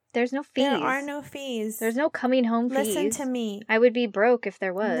fees? There's no fees. There are no fees. There's no coming home fees. Listen to me. I would be broke if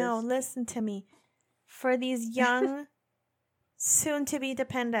there was. No, listen to me. For these young, soon-to-be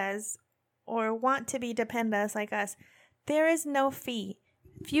dependas, or want-to-be dependas like us, there is no fee.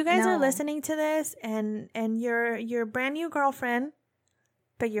 If you guys are listening to this and you're your brand new girlfriend,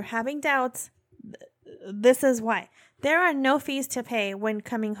 but you're having doubts, this is why. There are no fees to pay when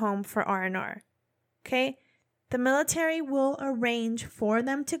coming home for R&R. Okay? The military will arrange for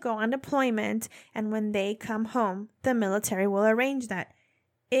them to go on deployment, and when they come home, the military will arrange that.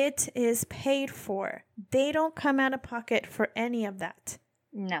 It is paid for. They don't come out of pocket for any of that.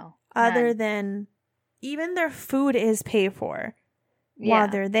 No. Other than even their food is paid for while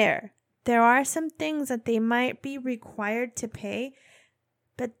they're there. There are some things that they might be required to pay,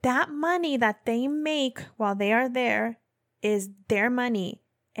 but that money that they make while they are there is their money,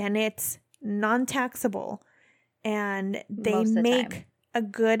 and it's non-taxable, and they make a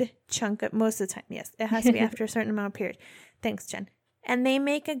good chunk of most of the time. Yes, it has to be after a certain amount of period. Thanks, Jen. And they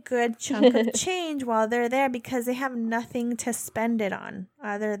make a good chunk of change while they're there because they have nothing to spend it on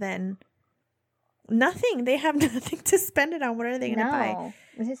other than nothing. They have nothing to spend it on. What are they going to buy?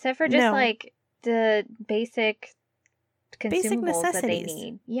 Except for just like the basic consumables that they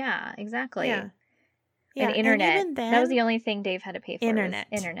need. Yeah, exactly. Yeah. And internet. And then, that was the only thing Dave had to pay for. Internet.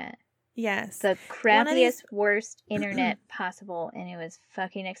 Yes. The crappiest, worst internet possible, and it was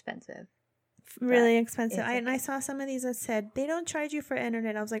fucking expensive. Really expensive. I saw some of these that said they don't charge you for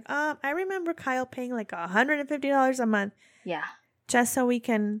internet. I was like, I remember Kyle paying like $150 a month. Yeah. Just so we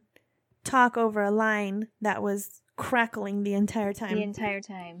can talk over a line that was crackling the entire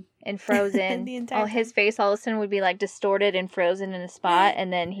time. And frozen. His face all of a sudden would be like distorted and frozen in a spot,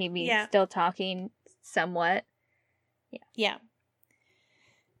 and then he'd be still talking somewhat. Yeah.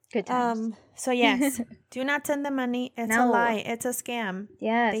 Good times. So yes, do not send the money. It's a lie. It's a scam.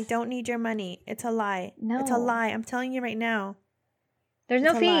 Yes. They don't need your money. It's a lie. No. It's a lie. I'm telling you right now. There's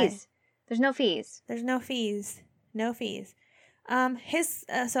no fees. There's no fees. There's no fees. No fees.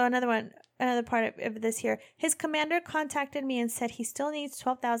 So another one. another part of this here. His commander contacted me and said he still needs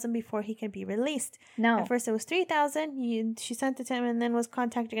 12,000 before he can be released. No. At first it was 3,000. She sent it to him and then was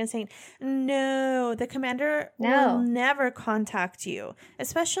contacted again saying, no, the commander will never contact you.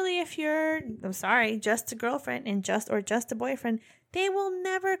 Especially if you're, I'm sorry, just a girlfriend and just a boyfriend. They will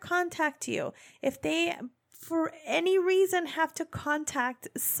never contact you. If they, for any reason, have to contact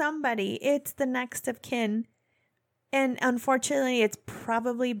somebody, it's the next of kin. And unfortunately, it's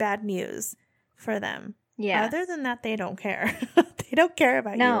probably bad news for them. Yeah. Other than that, they don't care. They don't care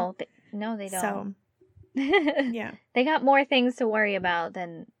about you. No, they don't. So, yeah. They got more things to worry about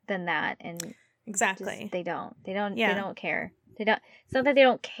than that. And exactly. They don't care. They don't. It's not that they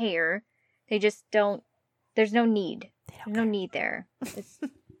don't care. They just don't. There's no need. There's no need there.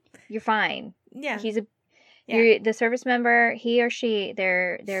 You're fine. Yeah. You're the service member. He or she.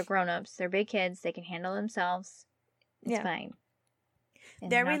 They're grown-ups. They're big kids. They can handle themselves. It's fine.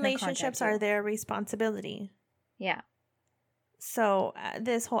 And their relationships are their responsibility. Yeah. So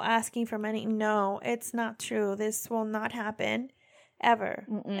this whole asking for money, no, it's not true. This will not happen ever.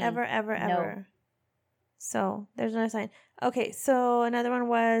 Ever, ever, ever. No. So there's another sign. Okay, so another one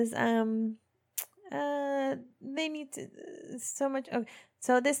was they need to so much. Okay,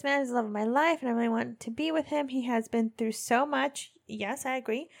 so this man is the love of my life, and I really want to be with him. He has been through so much. Yes, I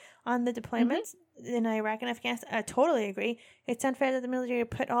agree. On the deployments in Iraq and Afghanistan, I totally agree. It's unfair that the military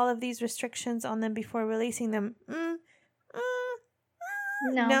put all of these restrictions on them before releasing them.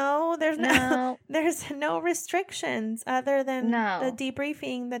 No, there's no restrictions other than the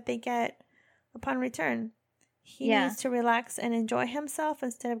debriefing that they get upon return. He needs to relax and enjoy himself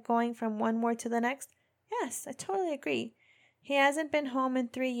instead of going from one war to the next. Yes, I totally agree. He hasn't been home in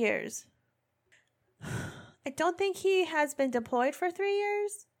 3 years. I don't think he has been deployed for 3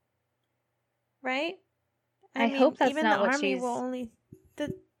 years. Right? I mean, hope that's even not the what army she's... will only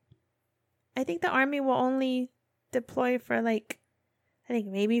I think the army will only deploy for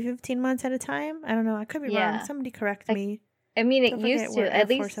maybe 15 months at a time. I don't know. I could be wrong. Somebody correct me. I mean, it used to at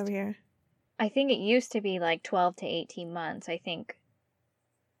least over here. I think it used to be like 12 to 18 months. I think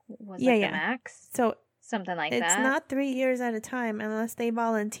was the max. So something like that. It's not 3 years at a time unless they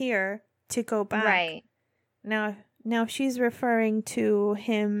volunteer to go back. Right. Now, if she's referring to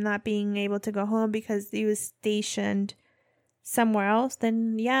him not being able to go home because he was stationed somewhere else,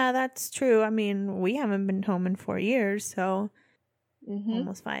 then yeah, that's true. I mean, we haven't been home in 4 years, so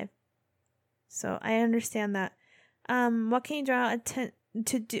almost 5. So I understand that. What can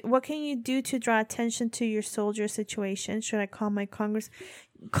you do to draw attention to your soldier situation? Should I call my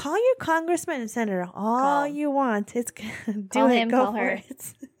Call your congressman and senator all you want. It's call him, call her.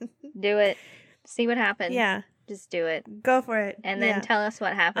 Do it. See what happens. Yeah. Just do it. Go for it. And then tell us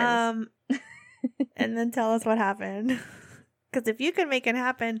what happens. And then tell us what happened. Because if you can make it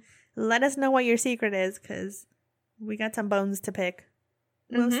happen, let us know what your secret is. Because we got some bones to pick.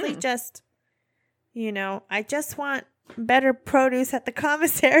 Mostly just, I just want better produce at the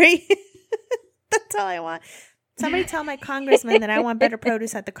commissary. That's all I want. Somebody tell my congressman that I want better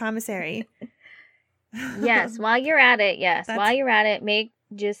produce at the commissary. Yes. While you're at it. Yes. While you're at it,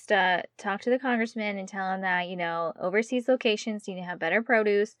 Just talk to the congressman and tell him that, overseas locations need to have better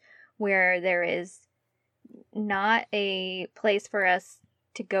produce where there is not a place for us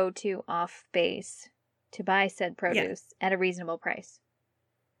to go to off base to buy said produce at a reasonable price.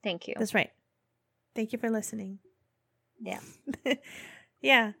 Thank you. That's right. Thank you for listening. Yeah.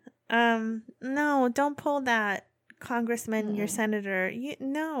 Yeah. No, don't pull that congressman, your senator.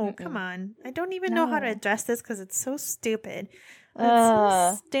 Come on. I don't even know how to address this because it's so stupid. It's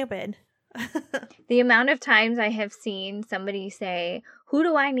so stupid. The amount of times I have seen somebody say, who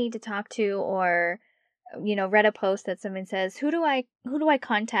do I need to talk to? Or, read a post that someone says, who do I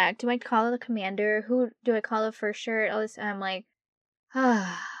contact? Do I call the commander? Who do I call the first shirt? All this. I'm like,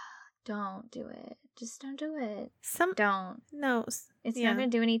 don't do it. Just don't do it. Don't. No. It's not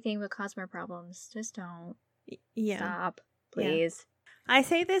going to do anything but cause more problems. Just don't. Yeah. Stop, please. Yeah. I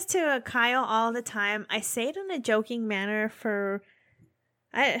say this to Kyle all the time. I say it in a joking manner for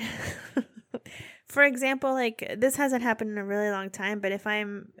example, this hasn't happened in a really long time, but if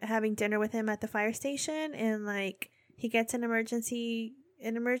I'm having dinner with him at the fire station and he gets an emergency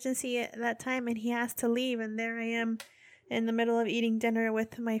at that time and he has to leave and there I am in the middle of eating dinner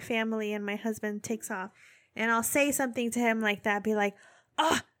with my family and my husband takes off and I'll say something to him like that, be like,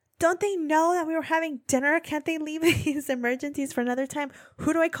 don't they know that we were having dinner? Can't they leave these emergencies for another time?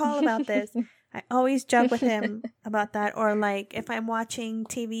 Who do I call about this? I always joke with him about that. Or if I'm watching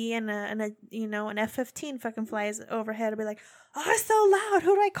TV and an F-15 fucking flies overhead, I'll be like, oh, it's so loud.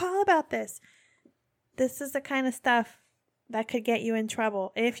 Who do I call about this? This is the kind of stuff that could get you in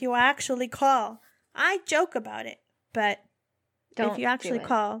trouble if you actually call. I joke about it, but if you actually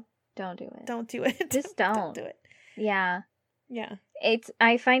call, don't do it. Don't do it. Just don't. Don't do it. Yeah. Yeah.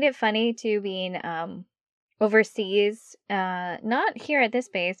 I find it funny too being overseas, not here at this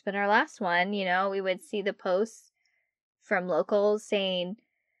base, but our last one, you know, we would see the posts from locals saying,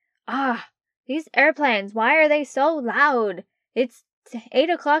 these airplanes, why are they so loud? It's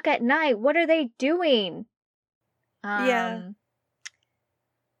 8:00 at night. What are they doing? Yeah.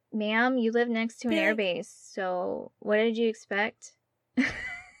 Ma'am, you live next to an airbase, so what did you expect?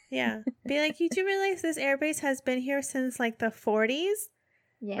 Yeah. Be like, you do realize this airbase has been here since like the 40s?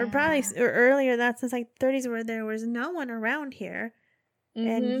 Yeah. Or probably or earlier, that since like 30s, where there was no one around here. Mm-hmm.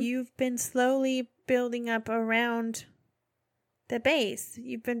 And you've been slowly building up around the base.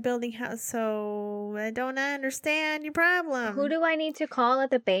 You've been building house, so I don't understand your problem. Who do I need to call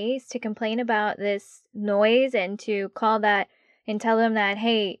at the base to complain about this noise and to call that and tell them that,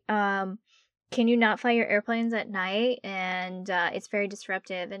 hey, can you not fly your airplanes at night? And it's very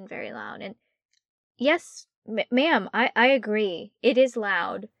disruptive and very loud. And yes, ma'am, I agree. It is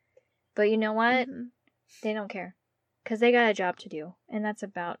loud. But you know what? Mm-hmm. They don't care. Because they got a job to do. And that's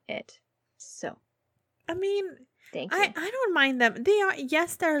about it. So. I mean, thank you. I don't mind them.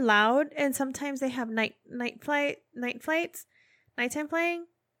 Yes, they're loud. And sometimes they have nighttime flying.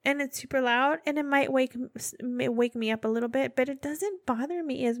 And it's super loud, and it might wake me up a little bit, but it doesn't bother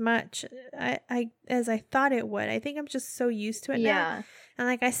me as much as I thought it would. I think I'm just so used to it now. And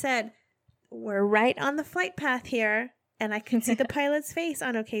like I said, we're right on the flight path here, and I can see the pilot's face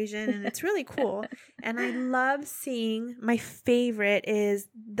on occasion, and it's really cool. And I love seeing, my favorite is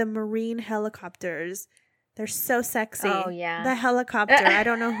the Marine helicopters. They're so sexy. Oh, yeah. The helicopter. I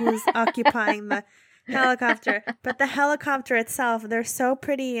don't know who's occupying the helicopter, but the helicopter itself, they're so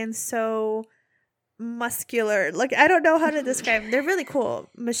pretty and so muscular. Like, I don't know how to describe them. They're really cool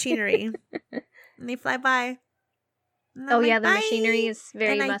machinery. And they fly by. Oh, like, yeah, the machinery is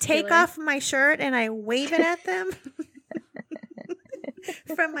very muscular. And I take off my shirt and I wave it at them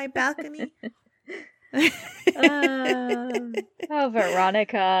from my balcony. Oh,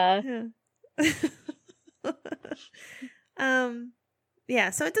 Veronica. Yeah,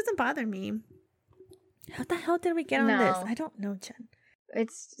 so it doesn't bother me. How the hell did we get on this? I don't know, Jen.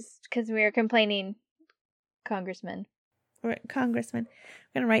 It's just because we were complaining, Congressman. Congressman.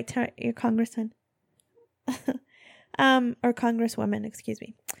 I'm going to write to your congressman. Or congresswoman, excuse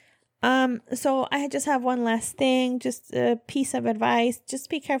me. So I just have one last thing, just a piece of advice. Just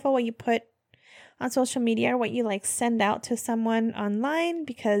be careful what you put on social media or what you like send out to someone online,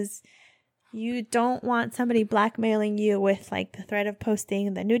 because you don't want somebody blackmailing you with like the threat of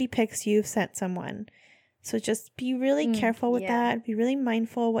posting the nudie pics you've sent someone. So just be really careful with that. Be really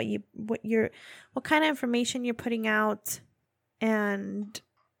mindful what kind of information you're putting out and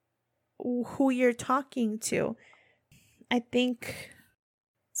who you're talking to. I think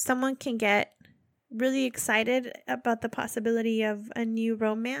someone can get really excited about the possibility of a new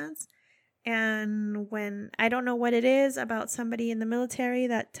romance. And when I don't know what it is about somebody in the military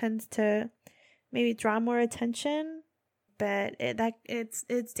that tends to maybe draw more attention, but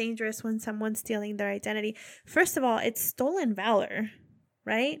it's dangerous when someone's stealing their identity. First of all, it's stolen valor,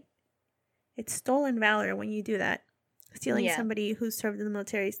 right? It's stolen valor when you do that. Stealing somebody who served in the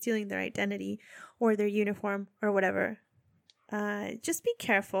military, stealing their identity or their uniform or whatever. Just be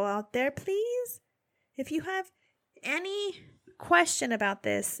careful out there, please. If you have any question about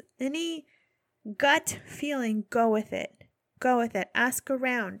this, any gut feeling, go with it. Go with it. Ask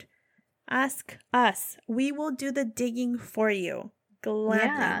around. Ask us. We will do the digging for you. Gladly.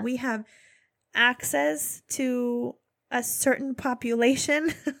 Yeah. We have access to a certain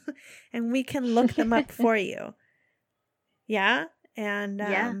population and we can look them up for you. Yeah?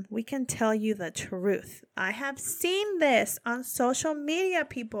 And we can tell you the truth. I have seen this on social media,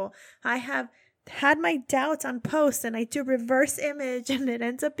 people. I have had my doubts on posts and I do reverse image and it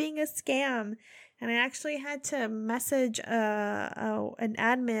ends up being a scam. And I actually had to message an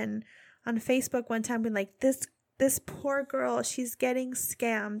admin on Facebook one time being like, this poor girl, she's getting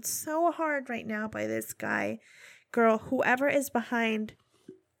scammed so hard right now by this guy, girl, whoever is behind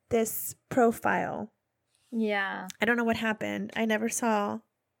this profile. Yeah. I don't know what happened. I never saw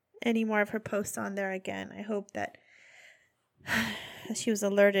any more of her posts on there again. I hope that she was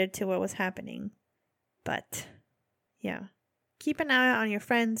alerted to what was happening. But yeah, keep an eye on your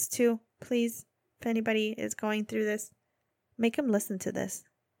friends too, please. If anybody is going through this, make them listen to this.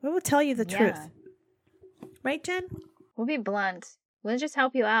 We will tell you the truth. Right, Jen? We'll be blunt. We'll just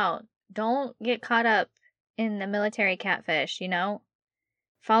help you out. Don't get caught up in the military catfish, you know?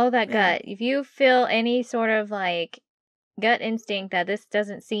 Follow that gut. If you feel any sort of like gut instinct that this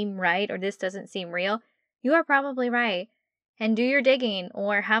doesn't seem right or this doesn't seem real, you are probably right. And do your digging,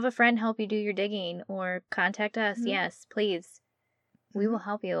 or have a friend help you do your digging, or contact us. Mm-hmm. Yes, please. We will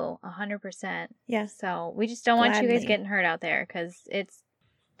help you 100%. Yeah. So we just don't want you guys getting hurt out there, because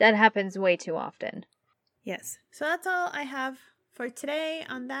that happens way too often. Yes. So that's all I have for today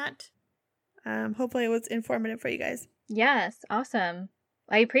on that. Hopefully it was informative for you guys. Yes. Awesome.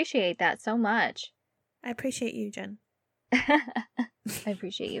 I appreciate that so much. I appreciate you, Jen. I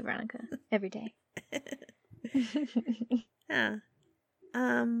appreciate you, Veronica. Every day. Yeah.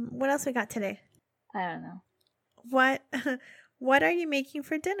 What else we got today? I don't know. What are you making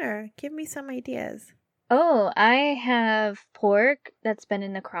for dinner? Give me some ideas. Oh, I have pork that's been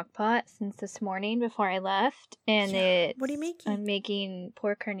in the crock pot since this morning before I left. And what are you making? I'm making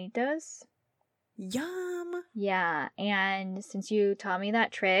pork carnitas. Yum. Yeah, and since you taught me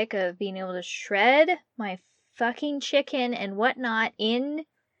that trick of being able to shred my fucking chicken and whatnot in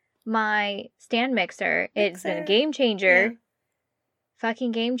my stand mixer, it's been a game changer. Yeah.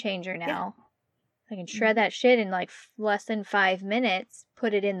 Fucking game changer now. Yeah. I can shred that shit in like less than 5 minutes.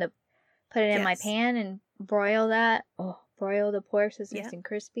 Put it in my pan and broil that. Oh, broil the pork so it's nice and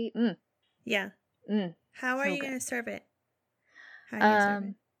crispy. Yeah. How are you going to serve it? How are you going to serve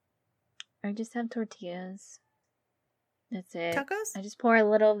it? I just have tortillas. That's it. Tacos? I just pour a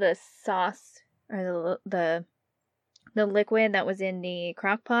little of the sauce or the liquid that was in the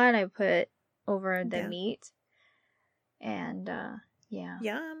crock pot. I put over the meat. And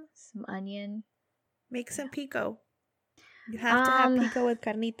Yum. Some onion. Make some pico. You have to have pico with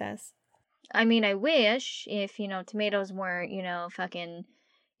carnitas. I mean, I wish if, tomatoes weren't, fucking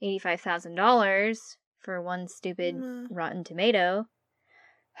 $85,000 for one stupid rotten tomato.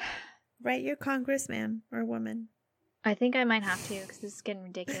 Write your congressman or woman. I think I might have to, because this is getting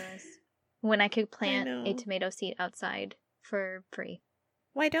ridiculous. When I could plant a tomato seed outside for free.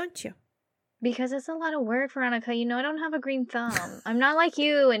 Why don't you? Because it's a lot of work, Veronica. I don't have a green thumb. I'm not like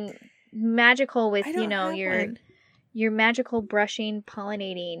you and magical with, your magical brushing,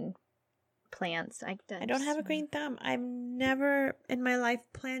 pollinating plants. I don't have a green thumb. I've never in my life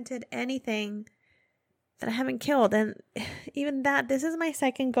planted anything that I haven't killed. And even this is my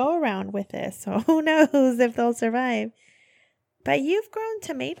second go around with this. So who knows if they'll survive. But you've grown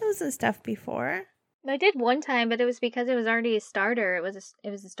tomatoes and stuff before. I did one time, but it was because it was already a starter. It was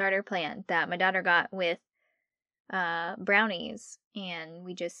a starter plant that my daughter got with brownies. And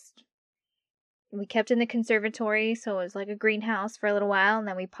we kept in the conservatory, so it was like a greenhouse for a little while. And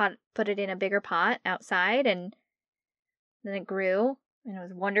then we put it in a bigger pot outside, and then it grew. And it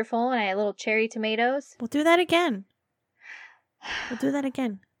was wonderful, and I had little cherry tomatoes. We'll do that again.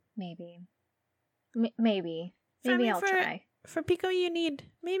 Maybe. Maybe I'll try. For pico, you need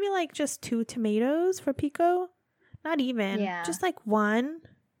maybe like just 2 tomatoes for pico. Not even. Yeah. Just like 1.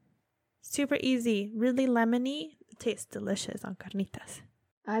 Super easy. Really lemony. It tastes delicious on carnitas.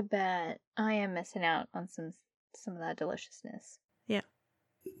 I bet. I am missing out on some of that deliciousness. Yeah.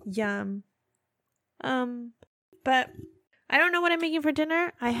 Yum. But I don't know what I'm making for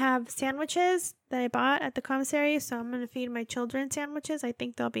dinner. I have sandwiches that I bought at the commissary, so I'm going to feed my children sandwiches. I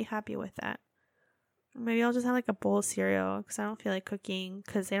think they'll be happy with that. Maybe I'll just have like a bowl of cereal because I don't feel like cooking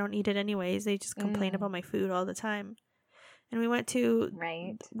because they don't eat it anyways. They just complain about my food all the time. And we went to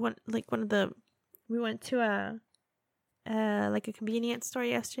we went to a convenience store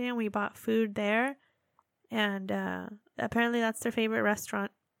yesterday, and we bought food there. And apparently that's their favorite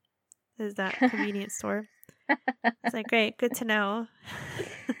restaurant, is that convenience store. It's like, great, good to know.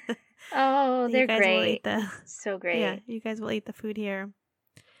 Oh, they're great. So great. Yeah, you guys will eat the food here.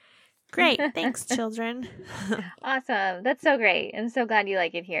 Great. Thanks, children. Awesome. That's so great. I'm so glad you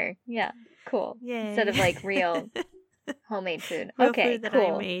like it here. Yeah. Cool. Yay. Instead of like real homemade food. Real food that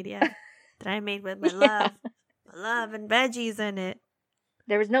I made, yeah. That I made with my love. My love and veggies in it.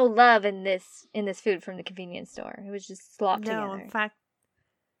 There was no love in this food from the convenience store. It was just slopped together. No, in fact,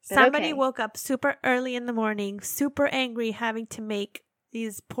 somebody woke up super early in the morning, super angry, having to make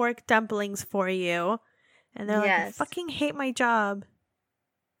these pork dumplings for you. And they're like, I fucking hate my job.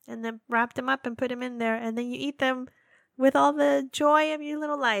 And then wrap them up and put them in there. And then you eat them with all the joy of your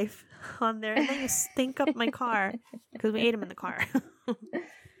little life on there. And then you stink up my car because we ate them in the car.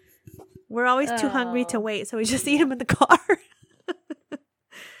 We're always too hungry to wait, so we just eat them in the car.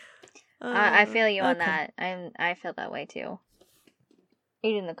 I feel you on that. I feel that way too.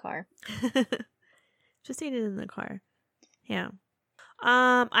 Eat in the car. Just eat it in the car. Yeah.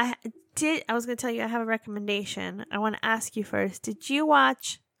 I was going to tell you I have a recommendation. I want to ask you first. Did you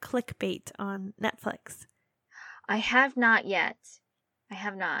watch Clickbait on Netflix? I have not yet. I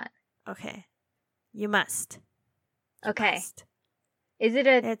have not. Okay. You must. Okay. must. Is it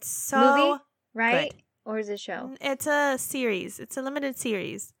a It's so movie, right? good. Or is it a show? It's a series. It's a limited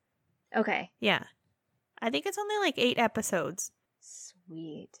series. Okay. Yeah. I think it's only like 8 episodes.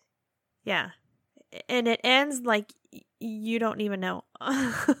 Sweet. Yeah. And it ends like you don't even know.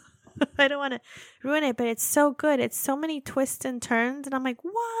 I don't want to ruin it, but it's so good. It's so many twists and turns. And I'm like,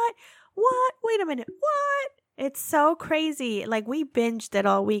 what? What? Wait a minute. What? It's so crazy. Like, we binged it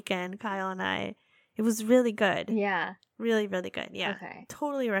all weekend, Kyle and I. It was really good. Yeah. Really, really good. Yeah. Okay.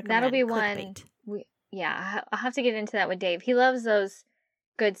 Totally recommend. That'll be Clickbait. one. I'll have to get into that with Dave. He loves those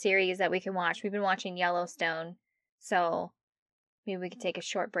good series that we can watch. We've been watching Yellowstone, so maybe we could take a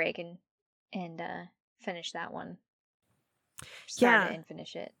short break and finish that one. Start it and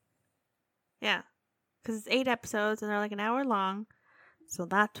finish it. Yeah. Because it's 8 episodes and they're like an hour long. So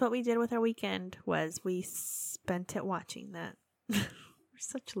that's what we did with our weekend, was we spent it watching that. We're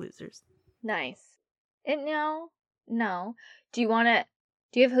such losers. Nice. And no. Do you have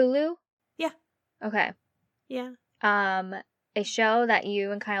Hulu? Yeah. Okay. Yeah. A show that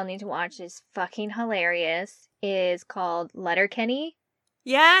you and Kyle need to watch is fucking hilarious. Is called Letterkenny.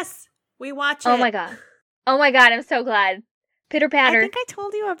 Yes! We watch it. Oh my god, I'm so glad. Pitter patter. I think I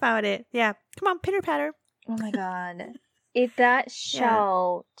told you about it. Yeah. Come on, pitter patter. Oh my god. That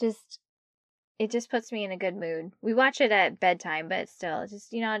show just puts me in a good mood. We watch it at bedtime, but still,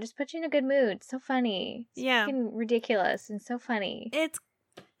 just puts you in a good mood. It's so funny. It's fucking ridiculous and so funny. It's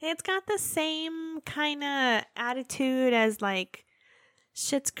got the same kind of attitude as like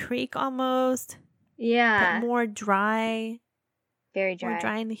Schitt's Creek almost. Yeah. But more dry. Very dry. More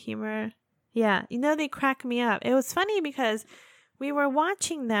dry in the humor. Yeah. They crack me up. It was funny because we were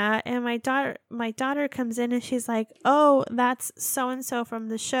watching that and my daughter comes in and she's like, "Oh, that's so-and-so from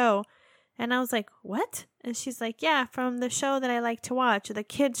the show." And I was like, "What?" And she's like, "Yeah, from the show that I like to watch, the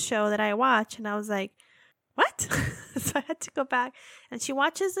kids show that I watch." And I was like, "What?" So I had to go back. And she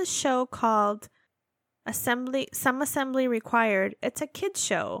watches a show called Some Assembly Required. It's a kids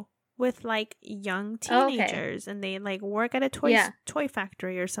show with like young teenagers and they like work at a toy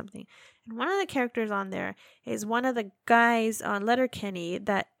factory or something. And one of the characters on there is one of the guys on Letterkenny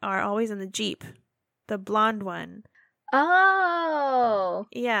that are always in the Jeep, the blonde one. Oh.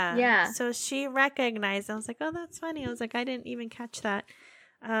 Yeah. So she recognized. I was like, "Oh, that's funny." I was like, I didn't even catch that.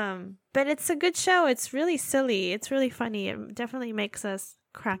 But it's a good show. It's really silly. It's really funny. It definitely makes us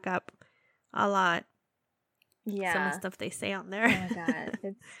crack up a lot. Yeah. Some of the stuff they say on there. Oh my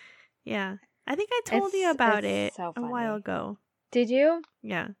god. Yeah. I think I told you about it so a while ago. Did you?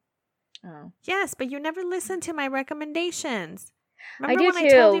 Yeah. Oh. Yes, but you never listened to my recommendations. Remember when I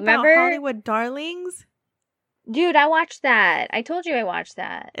told you about Hollywood Darlings? Dude, I watched that. I told you I watched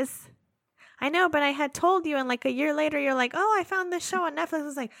that. I know, but I had told you, and like a year later, you're like, "Oh, I found this show on Netflix." I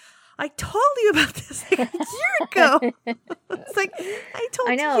was like, "I told you about this like a year ago." It's like, I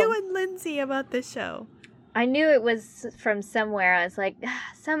told you and Lindsay about this show. I knew it was from somewhere. I was like,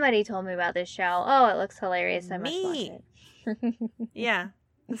 somebody told me about this show. Oh, it looks hilarious. I must watch it. Yeah.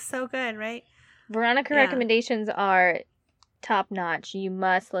 It's so good, right? Veronica recommendations are top notch. You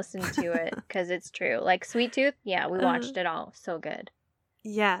must listen to it because it's true. Like Sweet Tooth, we watched it all. So good.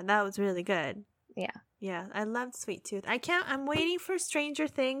 Yeah, that was really good. Yeah. Yeah, I loved Sweet Tooth. I'm waiting for Stranger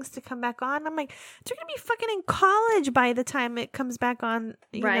Things to come back on. I'm like, they're going to be fucking in college by the time it comes back on,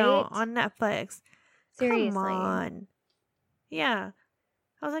 you know, on Netflix. Seriously. Come on. Yeah.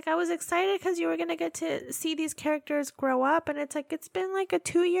 I was like, I was excited because you were going to get to see these characters grow up. And it's like, it's been like a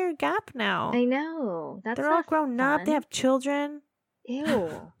 2-year gap now. I know. They're all grown up. They have children.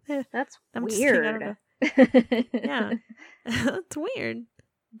 Ew. That's I'm weird. Yeah. That's weird.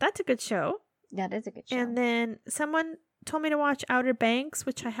 That's a good show. That is a good show. And then someone told me to watch Outer Banks,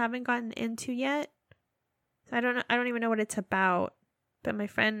 which I haven't gotten into yet. So I don't even know what it's about. But my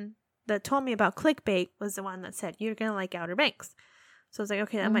friend that told me about Clickbait was the one that said, "You're going to like Outer Banks." So I was like,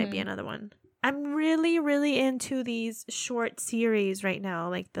 okay, that might be another one. I'm really, really into these short series right now,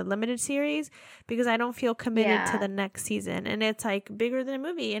 like the limited series, because I don't feel committed to the next season. And it's like bigger than a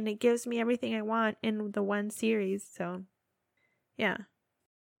movie and it gives me everything I want in the one series. So, yeah.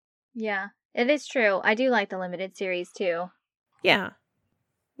 Yeah, it is true. I do like the limited series too. Yeah.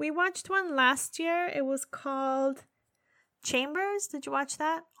 We watched one last year. It was called Chambers. Did you watch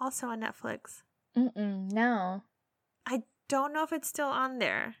that? Also on Netflix. No. I don't know if it's still on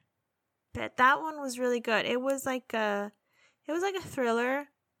there, but that one was really good. It was like a thriller,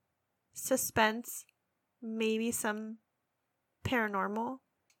 suspense, maybe some paranormal.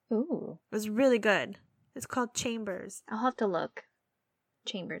 Ooh. It was really good. It's called Chambers. I'll have to look.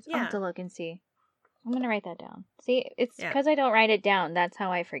 Chambers. Yeah. I'll have to look and see. I'm going to write that down. See, it's because I don't write it down. That's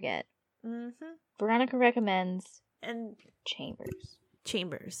how I forget. Mm-hmm. Veronica recommends And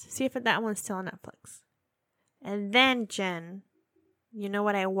Chambers. See if that one's still on Netflix. And then, Jen, you know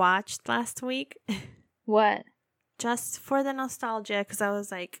what I watched last week? What? Just for the nostalgia, because I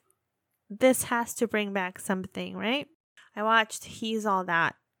was like, this has to bring back something, right? I watched He's All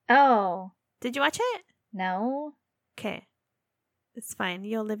That. Oh. Did you watch it? No. Okay. It's fine.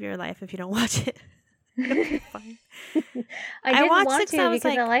 You'll live your life if you don't watch it. It's fine. I didn't watched want it to because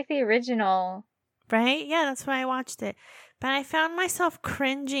like, I like the original. Right? Yeah, that's why I watched it. But I found myself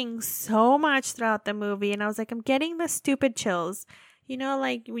cringing so much throughout the movie. And I was like, I'm getting the stupid chills. You know,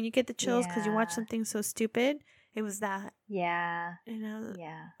 like when you get the chills because you watch something so stupid? It was that. Yeah. And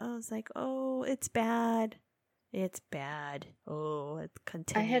I was like, oh, it's bad. It's bad. Oh, it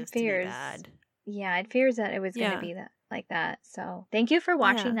continues to be bad. Yeah, I had fears that it was going to be like that. So thank you for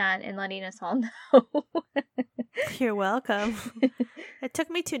watching that and letting us all know. You're welcome. It took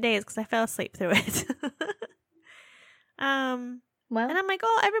me 2 days because I fell asleep through it. Well, and I'm like,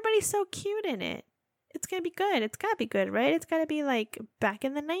 oh, everybody's so cute in it. It's going to be good. It's got to be good, right? It's got to be like back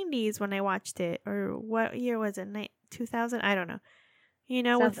in the 90s when I watched it. Or what year was it? 2000? I don't know. You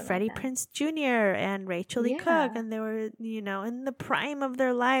know, something with Freddie Prinze Jr. and Rachel Lee Cook. And they were, you know, in the prime of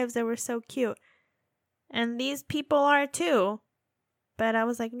their lives. They were so cute. And these people are too. But I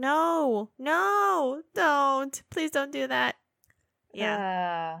was like, no, don't. Please don't do that.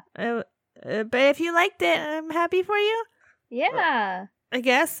 Yeah. But if you liked it, I'm happy for you. Yeah. I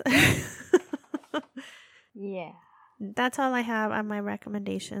guess. Yeah. That's all I have on my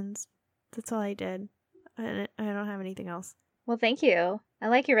recommendations. That's all I did. I don't have anything else. Well, thank you. I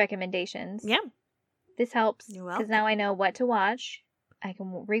like your recommendations. Yeah. This helps. You're welcome. Because now I know what to watch. I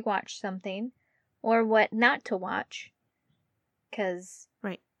can rewatch something. Or what not to watch. Because,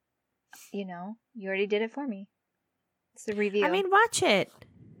 you know, you already did it for me. It's a review. I mean, watch it.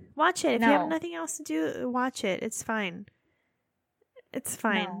 Watch it. If you have nothing else to do, watch it. It's fine. It's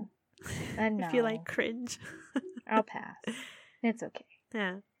fine. No. If you like cringe. I'll pass. It's okay.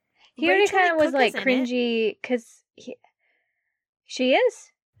 Yeah. He already kind of was like cringy because she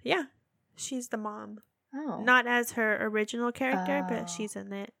is. Yeah. She's the mom. Oh. Not as her original character, but she's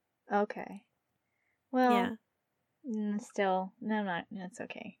in it. Okay. Well, still, no, not. It's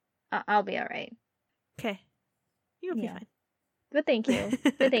okay. I'll be all right. Okay. You'll be fine. But thank you.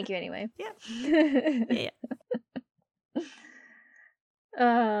 Thank you anyway. Yeah.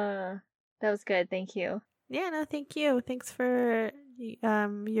 That was good. Thank you. Yeah, no, thank you. Thanks for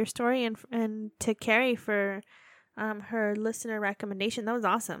your story and to Carrie for her listener recommendation. That was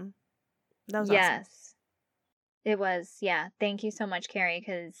awesome. Awesome. It was. Yeah. Thank you so much, Carrie,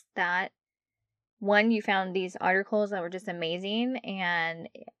 because you found these articles that were just amazing, and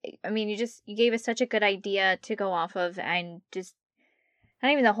I mean, you gave us such a good idea to go off of, and just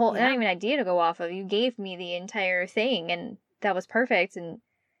not even an idea to go off of. You gave me the entire thing, and that was perfect, and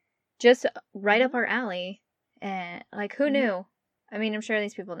just right up our alley. And like, who knew? I mean, I'm sure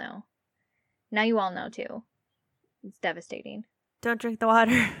these people know. Now you all know too. It's devastating. Don't drink the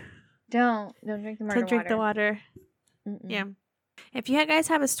water. Don't drink the murder water. Don't drink the water. Yeah. If you guys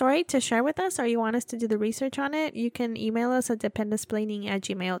have a story to share with us or you want us to do the research on it, you can email us at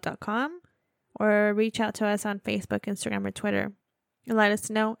dependasplaining@gmail.com or reach out to us on Facebook, Instagram, or Twitter. And let us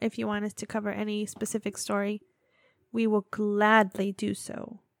know if you want us to cover any specific story. We will gladly do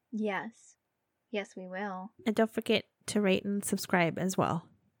so. Yes. Yes, we will. And don't forget to rate and subscribe as well.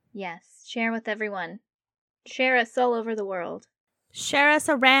 Yes. Share with everyone. Share us all over the world. Share us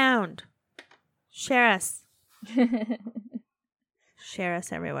around. Share us. Share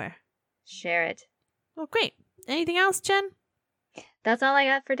us everywhere. Share it. Well, great. Anything else, Jen? That's all I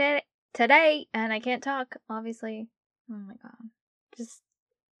got for today. And I can't talk, obviously. Oh my god.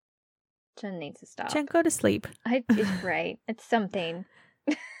 Jen needs to stop. Jen, go to sleep. It's right. It's something.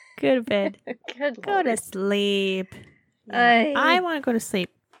 Go to bed. Good Go Lord. to sleep. Yeah. I want to go to sleep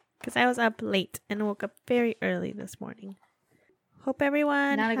because I was up late and woke up very early this morning. Hope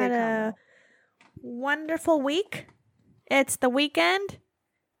everyone had a wonderful week. It's the weekend.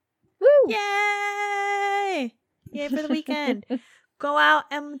 Woo! Yay! Yay for the weekend. Go out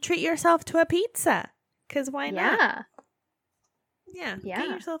and treat yourself to a pizza. Because why not? Yeah. Get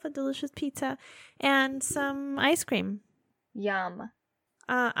yourself a delicious pizza and some ice cream. Yum.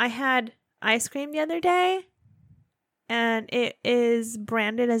 I had ice cream the other day, and it is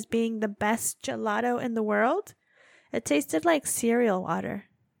branded as being the best gelato in the world. It tasted like cereal water.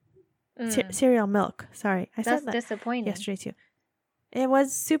 Cereal milk. Sorry. I said that disappointing. Yesterday, too. It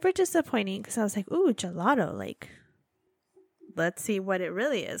was super disappointing because I was like, ooh, gelato. Like, let's see what it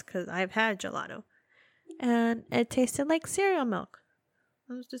really is because I've had gelato. And it tasted like cereal milk.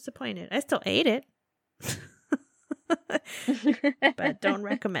 I was disappointed. I still ate it. but don't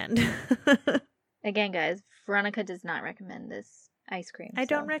recommend. Again, guys, Veronica does not recommend this ice cream. I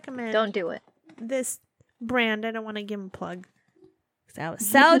don't recommend. Don't do it. This brand. I don't want to give them a plug. I was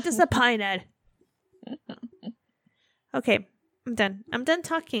so disappointed. Okay, I'm done. I'm done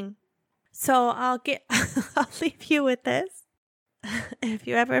talking. So I'll leave you with this. If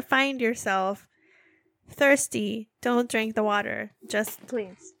you ever find yourself thirsty, don't drink the water. Just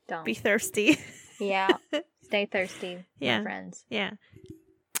please don't be thirsty. Yeah. Stay thirsty, my friends. Yeah.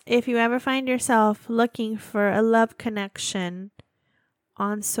 If you ever find yourself looking for a love connection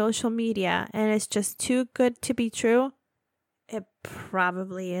on social media and it's just too good to be true, it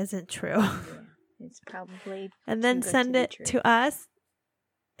probably isn't true. Yeah, it's probably and then send it to us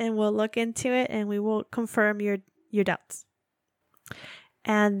and we'll look into it and we will confirm your doubts.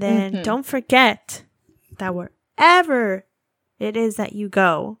 And then don't forget that wherever it is that you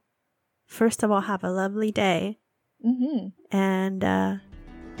go, first of all, have a lovely day. And there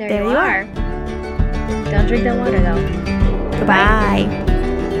you are. Don't drink that water, though. Goodbye.